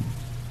equanimity.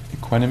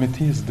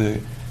 Equanimity is it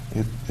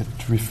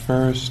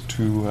refers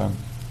to,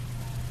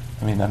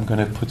 I'm going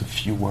to put a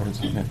few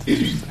words on it.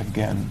 It's just,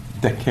 again,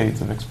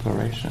 decades of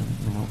exploration,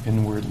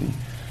 inwardly.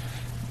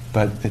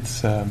 But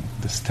it's the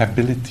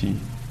stability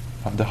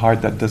of the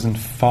heart that doesn't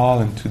fall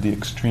into the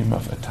extreme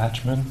of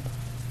attachment.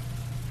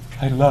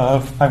 I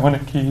love, I want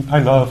to keep, I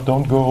love,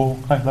 don't go,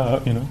 I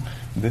love,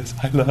 this,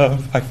 I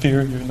love, I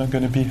fear you're not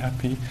going to be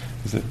happy.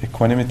 Is that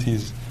equanimity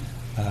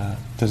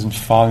doesn't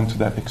fall into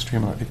that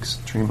extreme of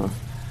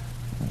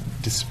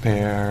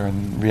despair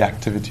and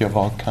reactivity of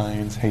all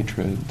kinds,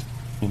 hatred,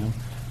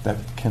 that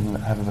can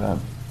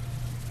have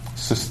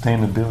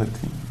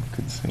sustainability, you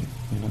could say,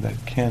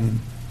 that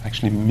can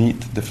actually meet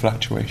the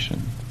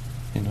fluctuation,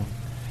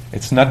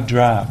 It's not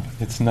drab,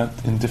 it's not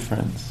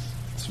indifference.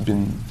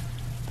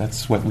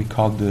 That's what we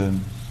call the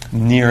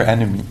near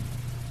enemy.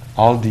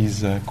 All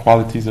these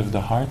qualities of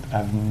the heart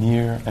have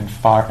near and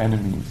far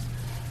enemies.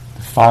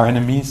 The far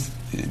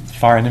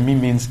enemy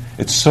means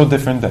it's so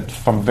different that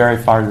from very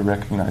far you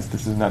recognize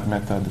this is not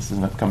metta, this is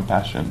not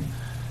compassion.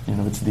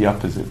 It's the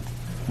opposite.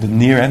 The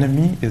near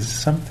enemy is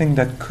something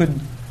that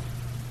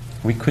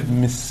we could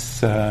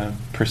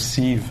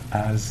misperceive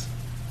as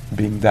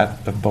being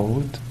that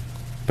abode,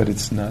 but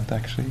it's not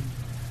actually.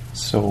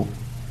 So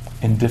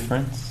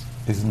indifference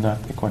is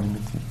not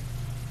equanimity.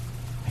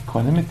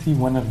 Equanimity,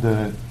 one of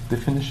the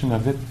definition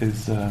of it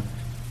is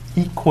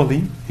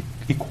equally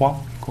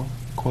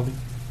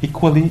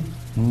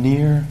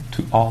near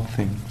to all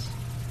things.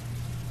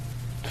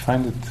 I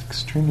find it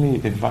extremely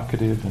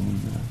evocative and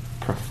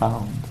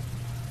profound.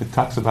 It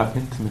talks about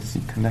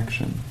intimacy,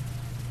 connection,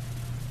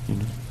 you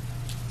know.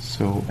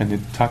 So, and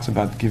it talks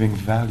about giving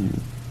value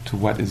to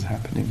what is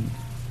happening,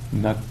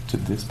 not to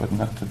this, but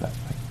not to that.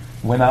 Like,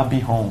 when I'll be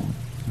home,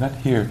 not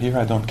here. Here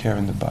I don't care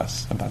in the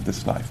bus about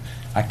this life.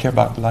 I care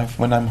about life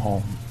when I'm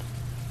home.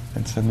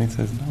 And suddenly it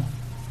says, no,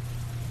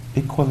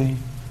 equally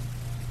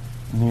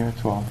near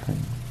to all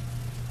things.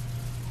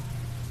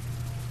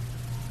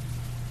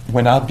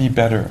 When I'll be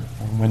better,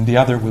 or when the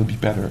other will be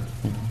better,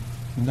 you know,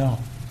 no,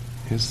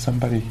 there's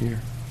somebody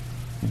here,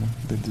 you know,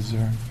 that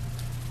deserve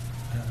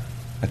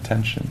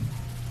attention.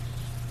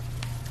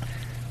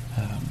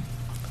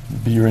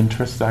 Are you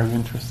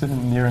interested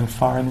in near and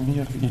far enemy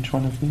of each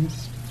one of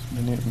these?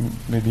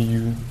 Maybe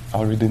you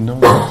already know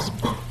this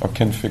or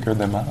can figure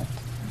them out.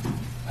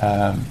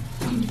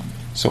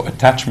 So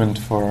attachment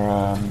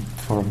for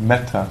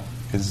metta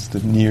is the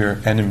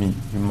near enemy.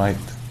 You might,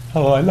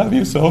 oh, I love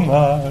you so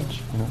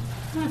much. You know,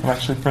 I'm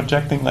actually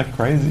projecting like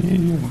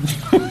crazy,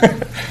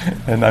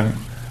 and I'm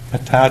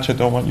attached. I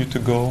don't want you to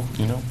go.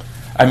 You know,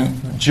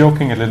 I'm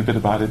joking a little bit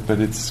about it, but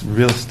it's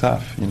real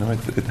stuff. You know,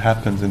 it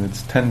happens, and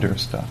it's tender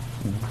stuff.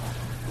 You know?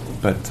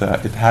 But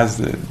it has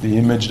the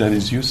image that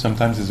is used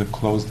sometimes is a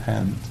closed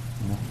hand.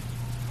 You know,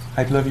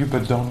 I love you,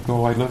 but don't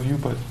go. I love you,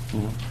 but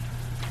you know,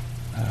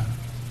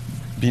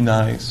 be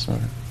nice.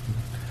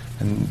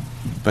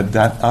 But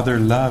that other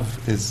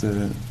love is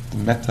the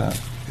metta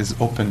is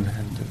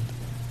open-handed.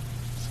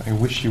 So I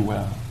wish you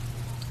well.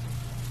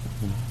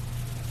 You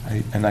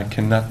know, and I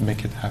cannot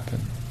make it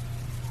happen,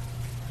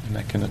 and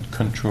I cannot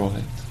control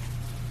it,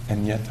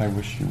 and yet I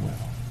wish you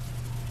well.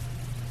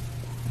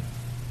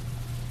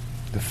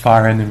 The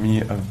far enemy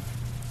of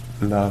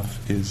love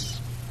is,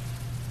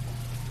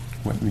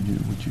 what would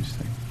you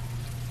say?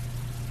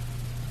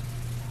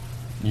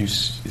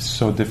 Is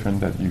so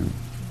different that you...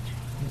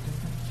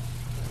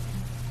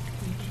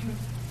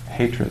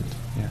 Hatred,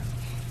 yeah.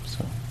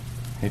 So,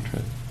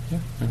 hatred. Yeah,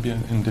 maybe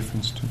an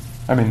indifference too.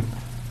 I mean,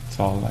 it's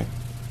all like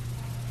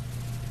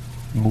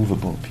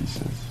movable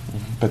pieces,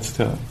 but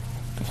still,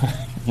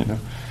 you know.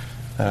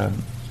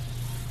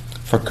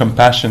 For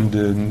compassion,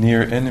 the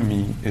near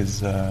enemy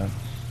is...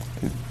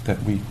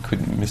 that we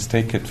could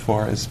mistake it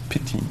for as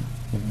pity.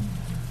 You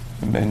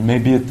know? And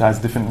maybe it has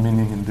different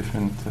meaning in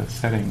different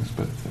settings,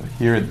 but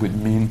here it would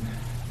mean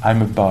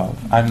I'm above,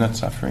 I'm not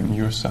suffering,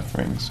 you're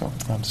suffering, so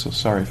I'm so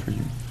sorry for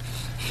you.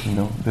 You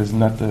know, it's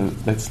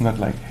not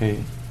like,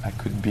 hey, I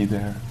could be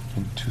there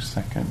in 2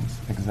 seconds,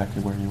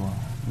 exactly where you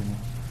are. You know?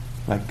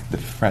 Like the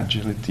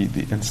fragility,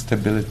 the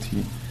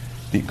instability,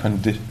 the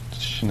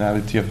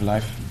conditionality of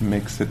life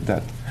makes it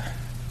that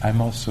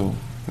I'm also...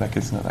 Like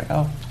it's not like,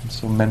 oh, I'm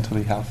so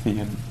mentally healthy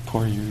and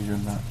poor you're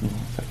not. You know,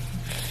 it's like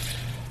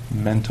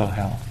mental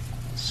health,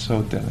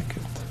 so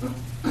delicate.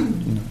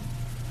 You know,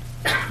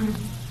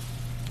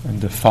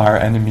 and the far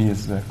enemy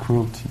is the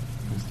cruelty,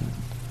 is the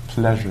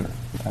pleasure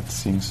at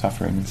seeing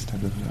suffering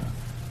instead of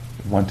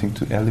wanting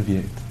to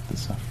alleviate the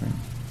suffering.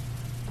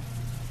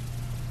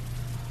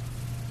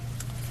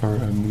 For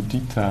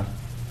mudita,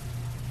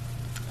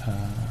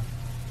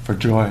 for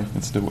joy,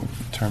 it's the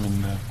term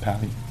in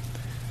Pali.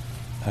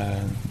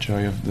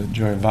 Joy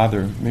of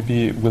other.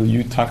 Maybe will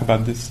you talk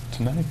about this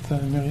tonight,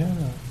 Miriam?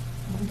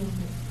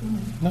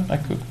 No, I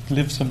could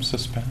leave some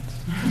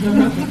suspense.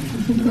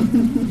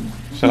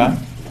 Shall I?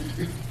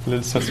 A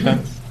little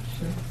suspense.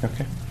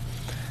 Okay.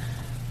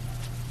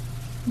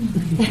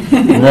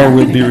 More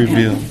will be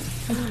revealed.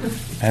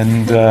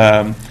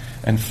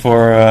 And for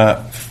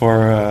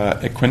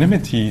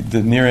equanimity,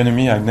 the near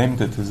enemy, I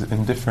named it, is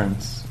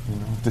indifference. You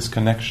know,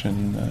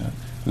 disconnection,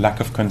 lack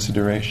of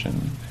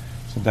consideration.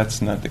 So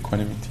that's not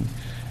equanimity.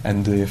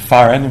 And the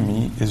far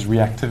enemy is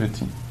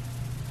reactivity,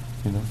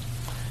 you know.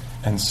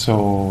 And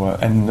so,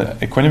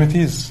 equanimity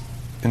is,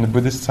 in the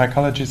Buddhist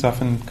psychology, is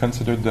often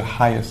considered the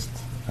highest,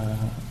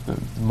 the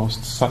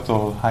most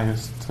subtle,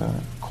 highest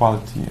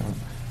quality, or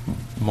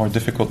more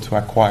difficult to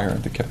acquire.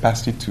 The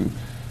capacity to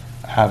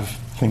have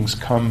things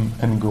come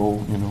and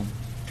go, you know,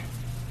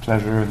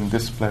 pleasure and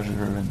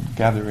displeasure, and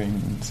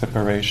gathering and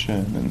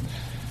separation, and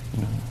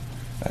you know,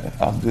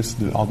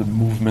 all the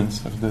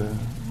movements of the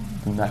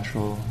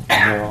natural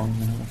world,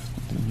 you know, of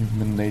the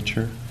human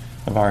nature,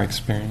 of our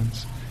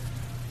experience,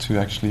 to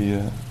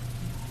actually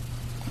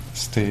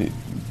stay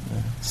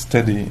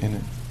steady in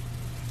it.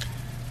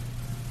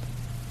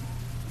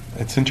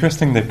 It's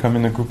interesting they come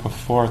in a group of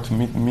 4 to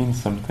mean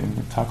something.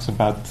 It talks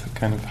about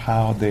kind of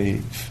how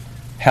they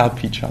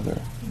help each other.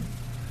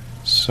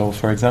 So,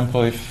 for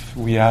example, if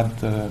we had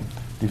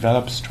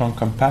developed strong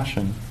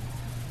compassion,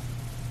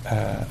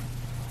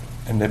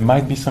 and there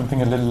might be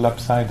something a little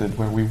lopsided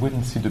where we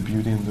wouldn't see the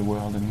beauty in the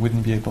world and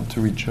wouldn't be able to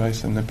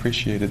rejoice and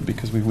appreciate it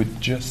because we would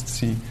just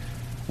see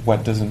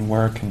what doesn't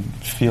work and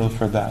feel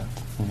for that,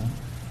 you know?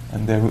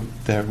 And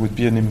there would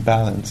be an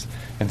imbalance.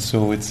 And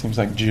so it seems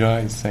like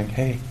joy is saying,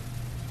 hey,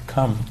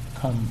 come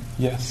come.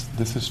 Yes,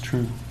 this is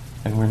true,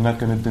 and we're not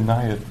going to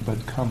deny it,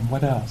 but come.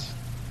 What else?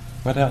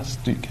 What else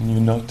can you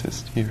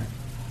notice here?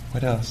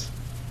 What else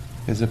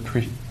is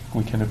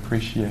we can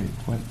appreciate?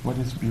 What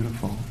is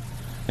beautiful?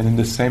 And in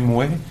the same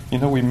way,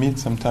 we meet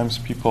sometimes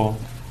people,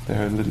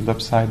 they're a little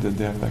lopsided,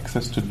 they have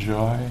access to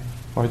joy,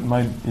 or it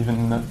might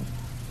even not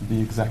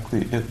be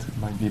exactly it. It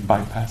might be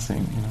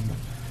bypassing, but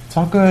it's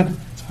all good,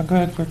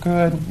 we're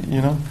good,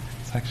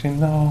 It's actually,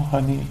 no,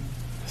 honey,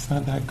 it's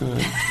not that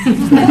good.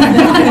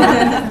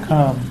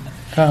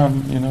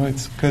 Come,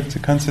 it's good to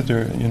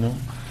consider,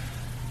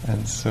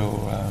 And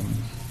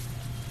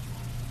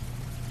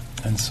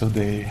so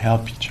they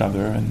help each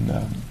other, and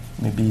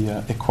maybe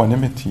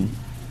equanimity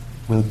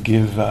will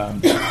give, I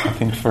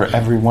think for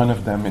every one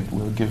of them, it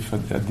will give for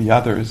the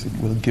others, it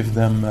will give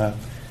them,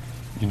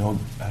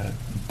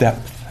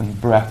 depth and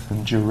breadth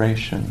and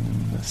duration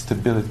and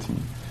stability.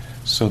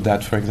 So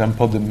that, for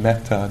example, the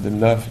metta, the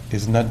love,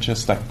 is not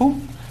just like,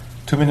 boom,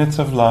 2 minutes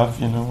of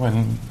love,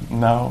 and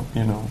now,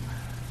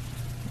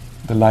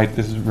 the light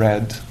is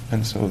red,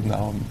 and so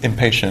now I'm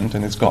impatient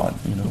and it's gone,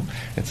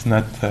 It's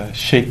not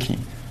shaky,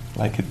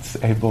 like it's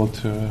able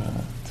to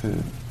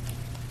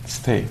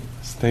stay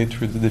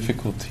through the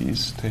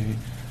difficulties,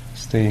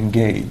 stay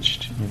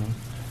engaged,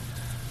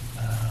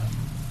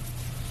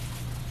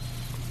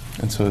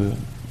 and so,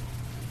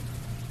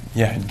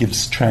 it gives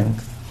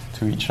strength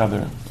to each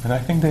other. And I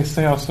think they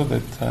say also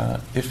that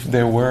if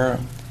they were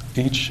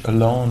each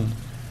alone,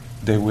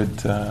 they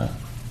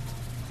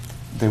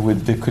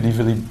could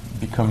easily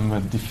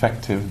become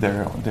defective.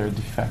 Their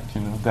defect,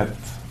 that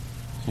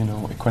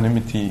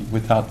equanimity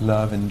without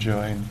love and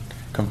joy and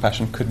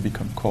compassion could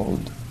become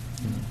cold,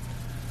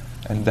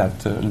 and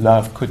that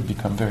love could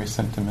become very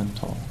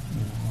sentimental,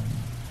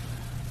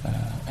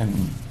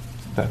 and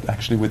that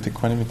actually with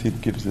equanimity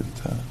it gives it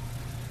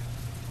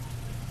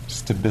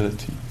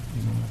stability.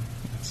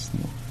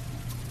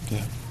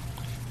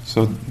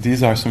 So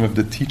these are some of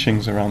the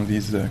teachings around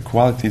these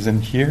qualities,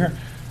 and here,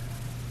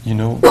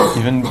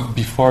 even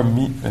before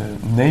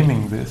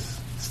naming this,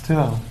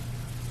 still,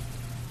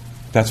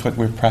 that's what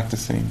we're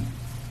practicing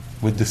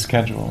with the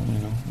schedule.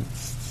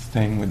 It's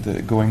staying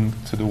with going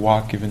to the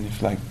walk, even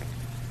if it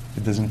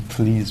doesn't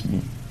please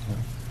me.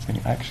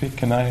 Saying, actually,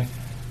 can I?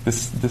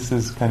 This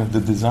is kind of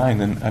the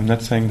design, and I'm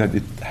not saying that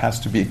it has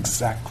to be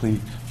exactly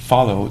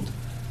followed,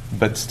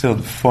 but still,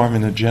 the form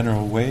in a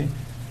general way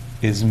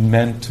is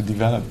meant to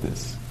develop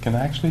this. Can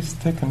I actually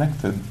stay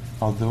connected,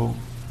 although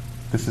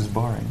this is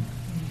boring,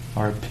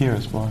 or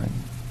appears boring?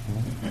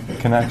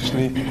 Can I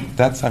actually?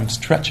 I'm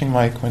stretching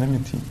my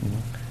equanimity.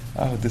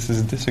 Oh, this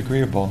is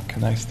disagreeable.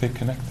 Can I stay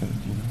connected?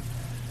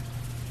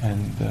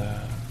 And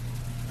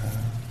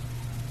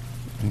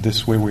in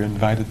this way, we're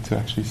invited to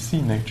actually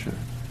see nature,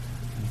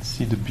 and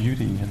see the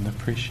beauty, and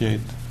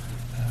appreciate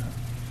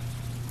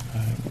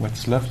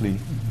what's lovely.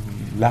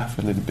 We laugh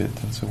a little bit,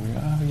 and so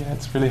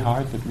it's really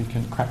hard, but we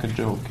can crack a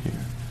joke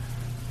here,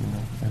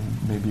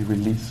 and maybe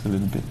release a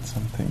little bit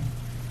something.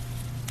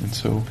 And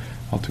so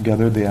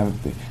altogether, they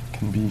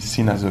can be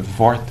seen as a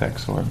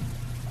vortex, or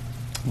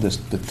the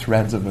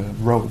threads of a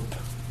rope,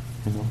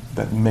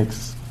 that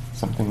makes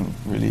something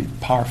really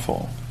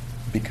powerful,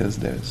 because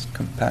there's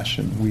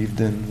compassion weaved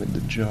in with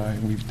the joy,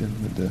 weaved in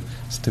with the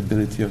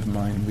stability of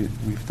mind,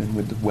 weaved in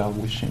with the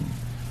well-wishing,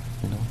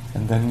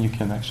 and then you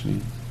can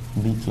actually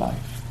meet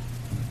life.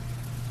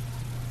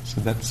 So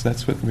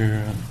that's what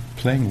we're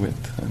playing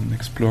with and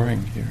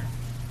exploring here.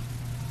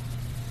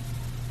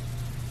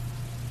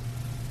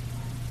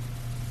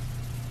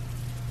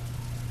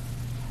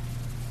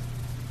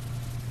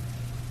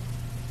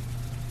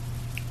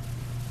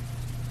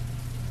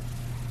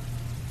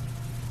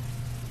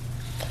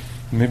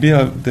 Maybe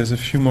there's a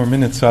few more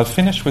minutes, so I'll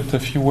finish with a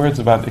few words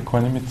about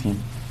equanimity.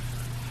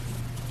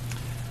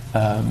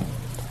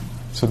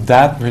 So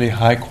that really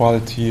high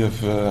quality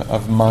of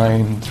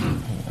mind,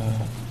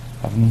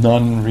 of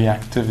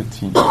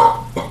non-reactivity.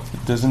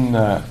 It doesn't,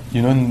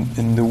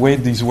 in the way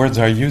these words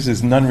are used,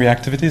 is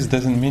non-reactivity. It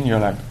doesn't mean you're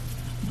like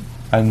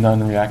a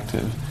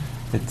non-reactive.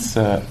 It's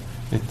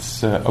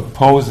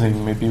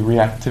opposing maybe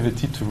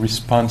reactivity to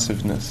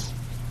responsiveness.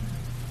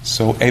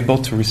 So able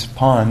to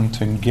respond,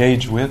 to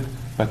engage with,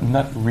 but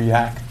not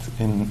react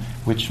in,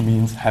 which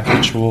means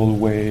habitual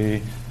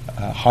way,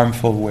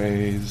 harmful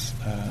ways,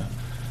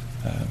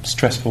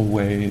 stressful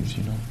ways,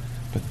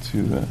 but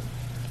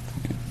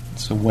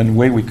so one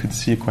way we could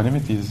see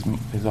equanimity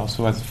is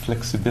also as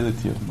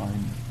flexibility of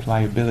mind,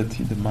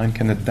 pliability. The mind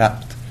can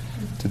adapt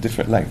to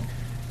different,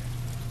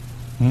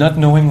 not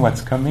knowing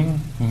what's coming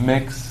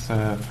makes,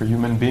 for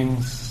human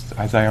beings,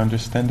 as I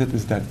understand it,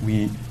 is that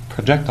we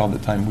project all the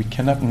time. We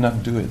cannot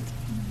not do it.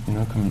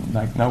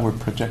 Like now we're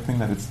projecting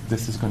that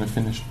this is going to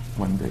finish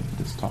one day,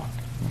 this talk.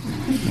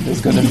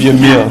 There's going to be a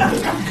meal.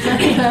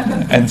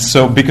 And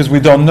so, because we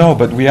don't know,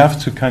 but we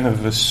have to kind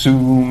of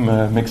assume,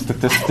 make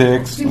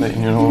statistics,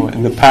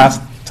 in the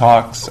past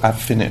talks I've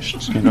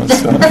finished,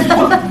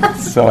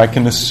 so I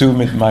can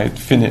assume it might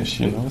finish,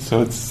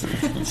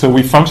 so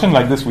we function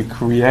like this, we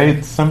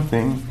create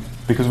something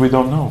because we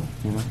don't know,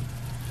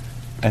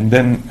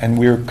 and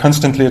we're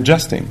constantly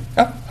adjusting.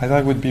 Oh, I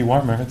thought it would be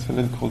warmer, it's a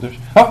little colder.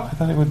 Oh, I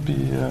thought it would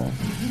be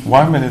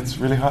warm and it's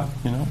really hot,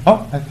 you know.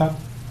 Oh, I thought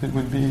it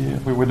would be,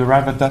 we would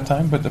arrive at that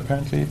time, but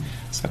apparently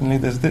suddenly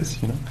there's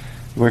this, you know.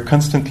 We're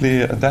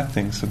constantly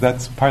adapting, so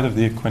that's part of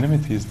the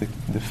equanimity, is the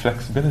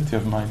flexibility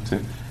of mind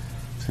to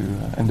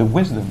and the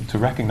wisdom to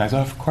recognize, oh,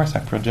 of course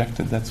I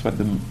projected, that's what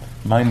the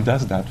mind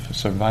does that for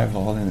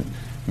survival, and it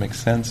makes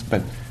sense,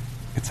 but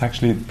it's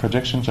actually,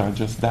 projections are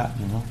just that,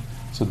 you know.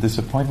 So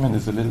disappointment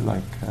is a little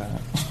like,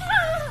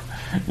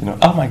 you know,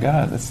 oh my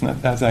God, that's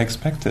not as I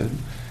expected.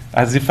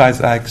 As if as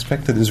I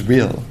expected is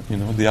real, you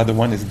know, the other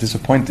one is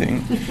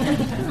disappointing,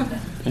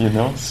 you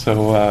know.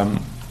 So,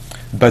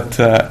 but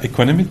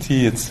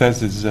equanimity, it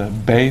says, is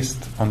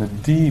based on a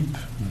deep,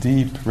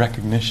 deep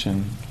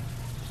recognition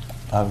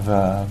of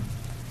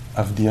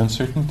the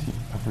uncertainty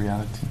of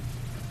reality,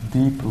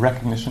 deep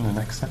recognition and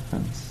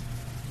acceptance.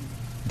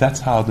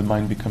 That's how the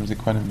mind becomes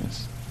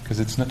equanimous, because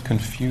it's not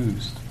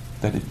confused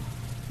that it,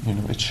 you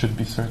know, it should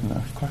be certain.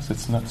 Of course,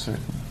 it's not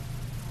certain.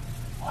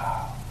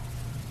 Wow.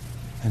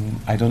 And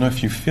I don't know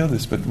if you feel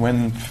this, but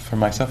when, for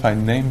myself, I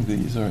name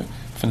these, or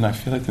when I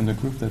feel it in the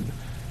group, that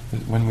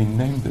when we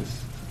name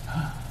this,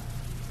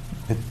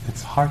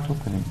 it's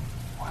heart-opening.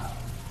 Wow.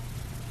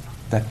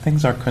 That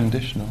things are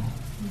conditional.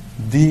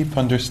 Deep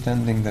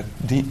understanding that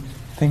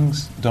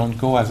things don't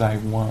go as I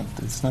want.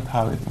 It's not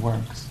how it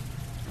works.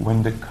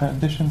 When the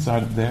conditions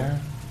are there,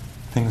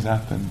 things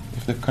happen.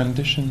 If the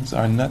conditions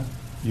are not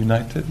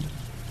united,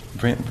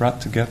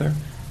 brought together,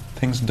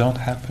 things don't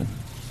happen.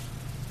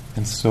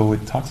 And so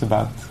it talks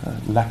about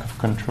lack of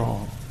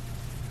control.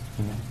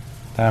 You know,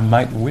 that I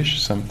might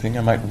wish something,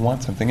 I might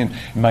want something, and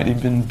it might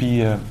even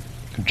be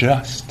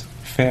just,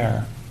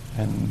 fair,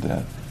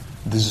 and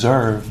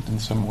deserved in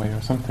some way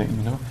or something,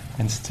 you know,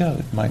 and still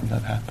it might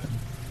not happen.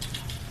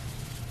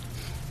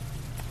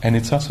 And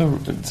it's also,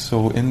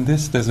 so in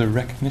this there's a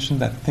recognition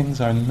that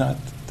things are not,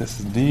 this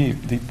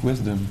deep, deep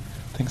wisdom,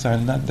 things are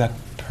not that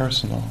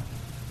personal.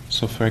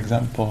 So for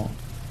example,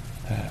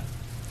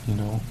 you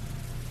know,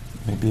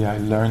 maybe I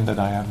learned that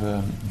I have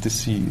a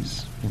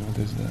disease, you know,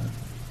 there's a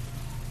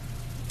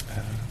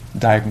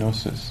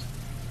diagnosis.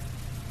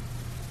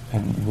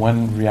 And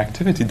one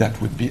reactivity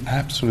that would be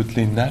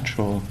absolutely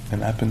natural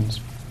and happens,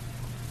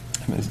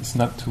 and it's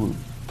not to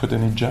put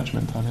any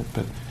judgment on it,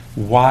 but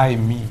why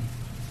me?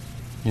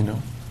 You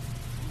know?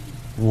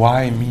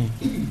 Why me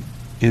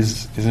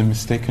is a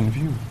mistaken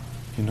view.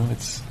 You know,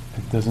 it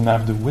doesn't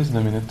have the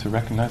wisdom in it to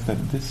recognize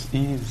that this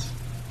is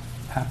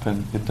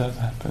happen, it does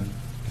happen.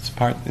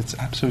 It's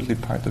absolutely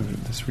part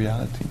of this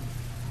reality.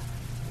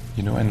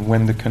 You know, and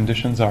when the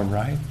conditions are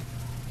right,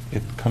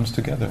 it comes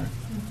together.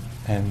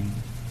 And,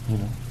 you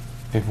know,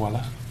 et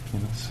voila, you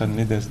know,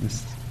 suddenly there's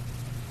this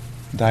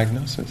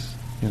diagnosis,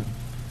 you know.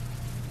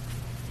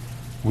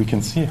 We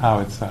can see how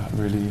it's a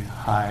really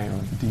high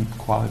or deep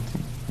quality,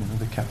 you know,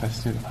 the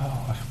capacity of,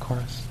 oh, of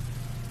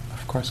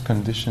course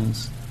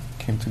conditions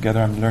came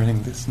together, I'm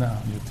learning this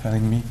now, you're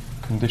telling me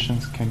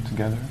conditions came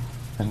together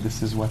and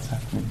this is what's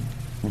happening,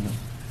 you know.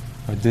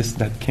 Or this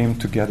that came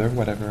together,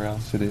 whatever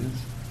else it is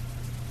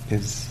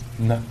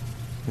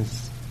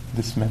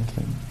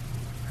dismantling.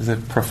 There's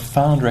a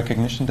profound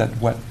recognition that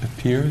what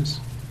appears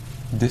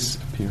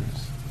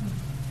disappears.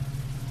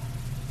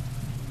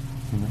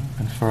 You know,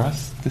 and for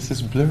us, this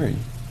is blurry.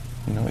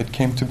 You know, it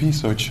came to be,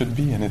 so it should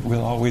be, and it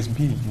will always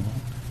be. You know,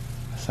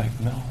 it's like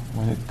no.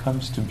 When it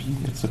comes to be,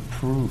 it's a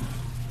proof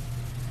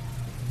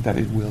that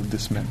it will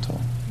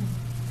dismantle.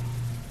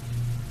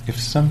 If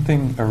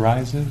something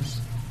arises,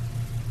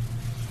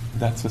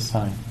 that's a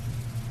sign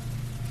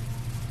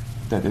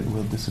that it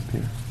will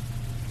disappear.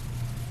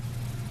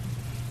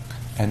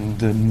 And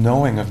the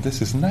knowing of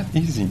this is not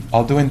easy.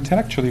 Although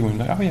intellectually we're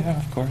like, oh yeah,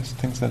 of course,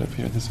 things that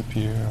appear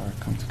disappear or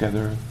come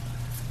together,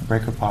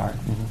 break apart.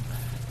 You know?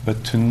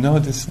 But to know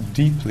this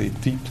deeply,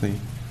 deeply,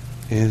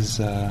 is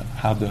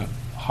how the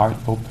heart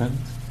opens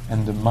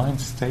and the mind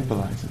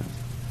stabilizes.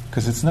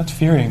 Because it's not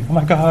fearing, oh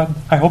my God,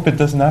 I hope it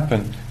doesn't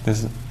happen.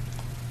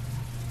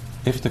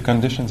 If the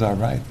conditions are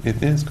right,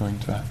 it is going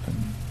to happen.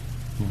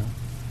 You know,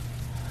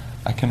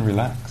 I can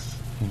relax.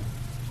 You know.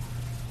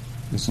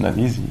 It's not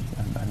easy,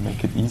 and I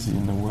make it easy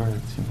in the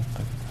words, you know.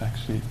 But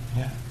actually,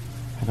 yeah,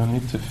 I don't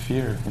need to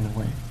fear in a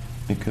way,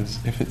 because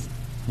if it's,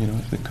 you know,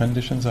 if the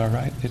conditions are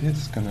right, it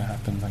is going to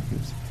happen like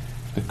this.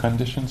 If the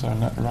conditions are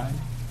not right,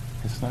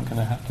 it's not going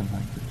to happen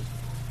like this.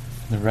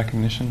 The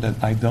recognition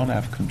that I don't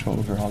have control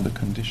over all the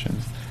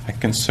conditions. I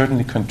can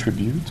certainly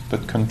contribute,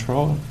 but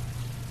control,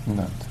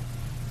 not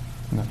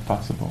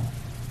possible.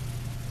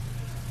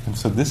 And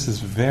so this is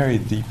very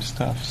deep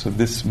stuff. So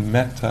this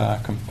metta,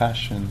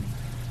 compassion,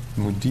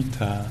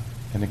 mudita,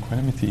 and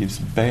equanimity is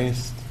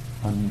based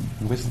on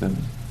wisdom,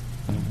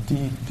 on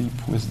deep,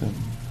 deep wisdom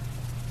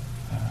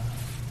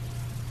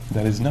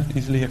that is not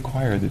easily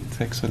acquired. It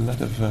takes a lot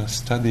of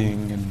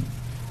studying and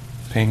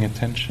paying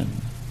attention,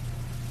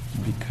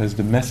 because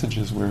the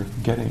messages we're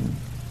getting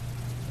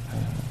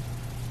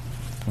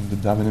from the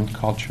dominant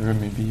culture,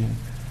 maybe,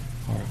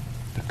 or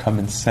the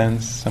common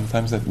sense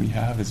sometimes that we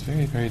have, is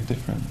very, very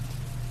different.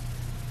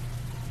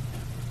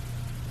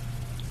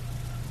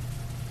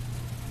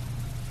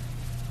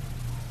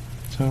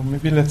 So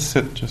maybe let's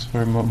sit just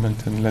for a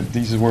moment and let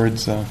these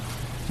words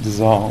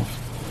dissolve.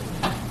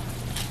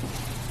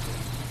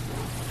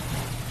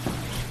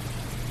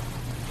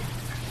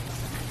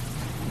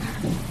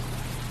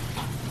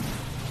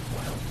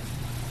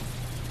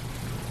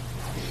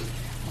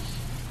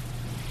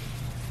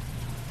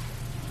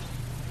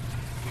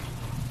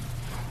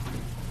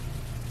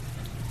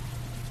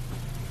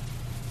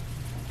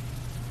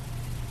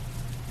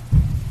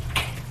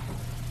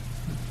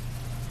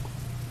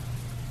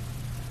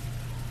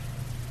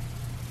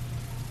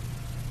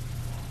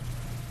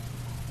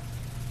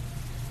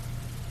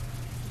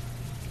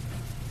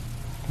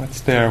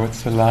 What's there?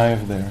 What's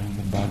alive there in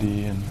the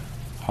body and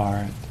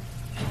heart?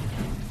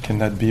 Can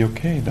that be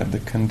okay? That the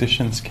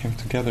conditions came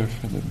together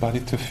for the body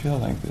to feel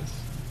like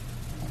this?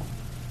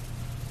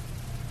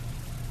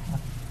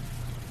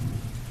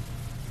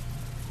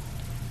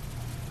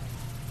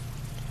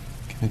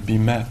 Can it be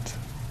met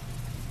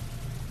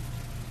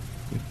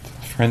with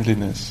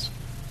friendliness,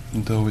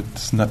 though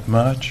it's not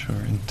much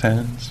or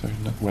intense or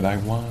not what I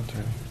want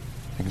or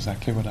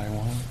exactly what I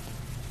want?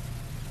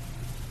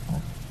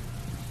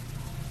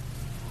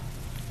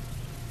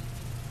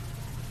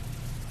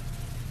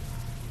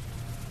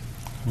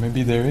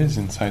 Maybe there is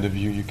inside of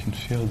you, you can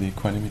feel the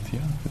equanimity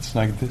of. It's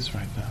like this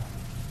right now.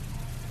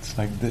 It's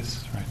like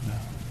this right now.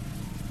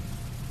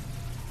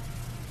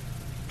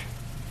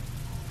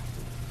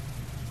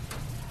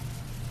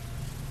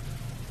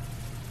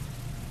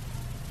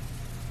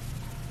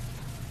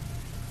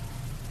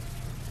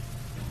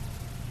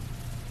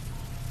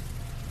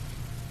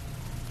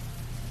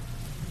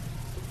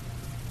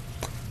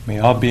 May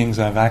all beings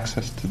have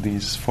access to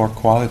these four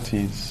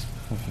qualities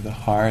of the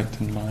heart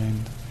and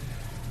mind.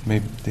 May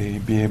they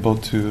be able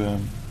to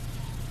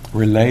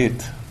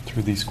relate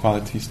through these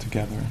qualities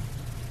together.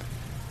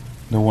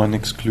 No one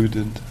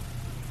excluded.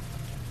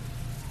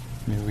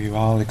 May we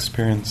all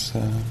experience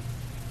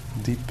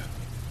deep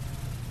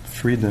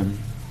freedom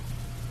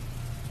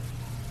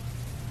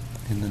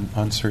in an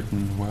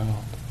uncertain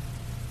world.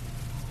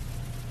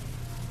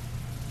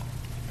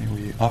 May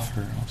we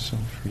offer also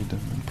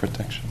freedom and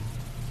protection.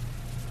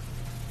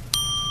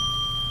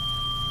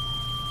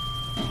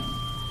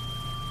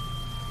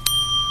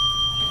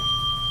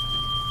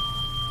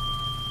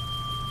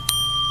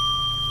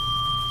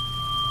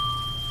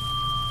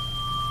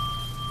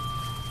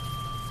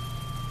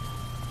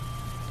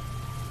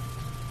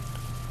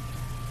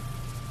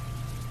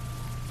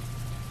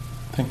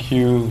 Thank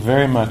you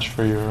very much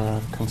for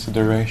your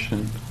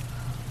consideration,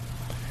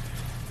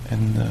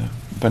 and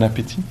bon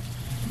appétit.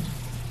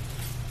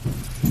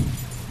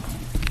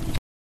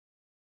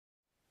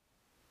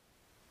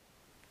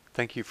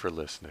 Thank you for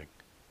listening.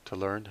 To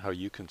learn how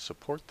you can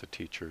support the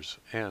teachers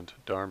and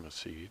Dharma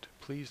Seed,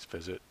 please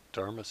visit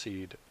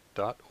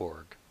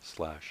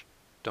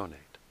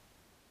dharmaseed.org/donate.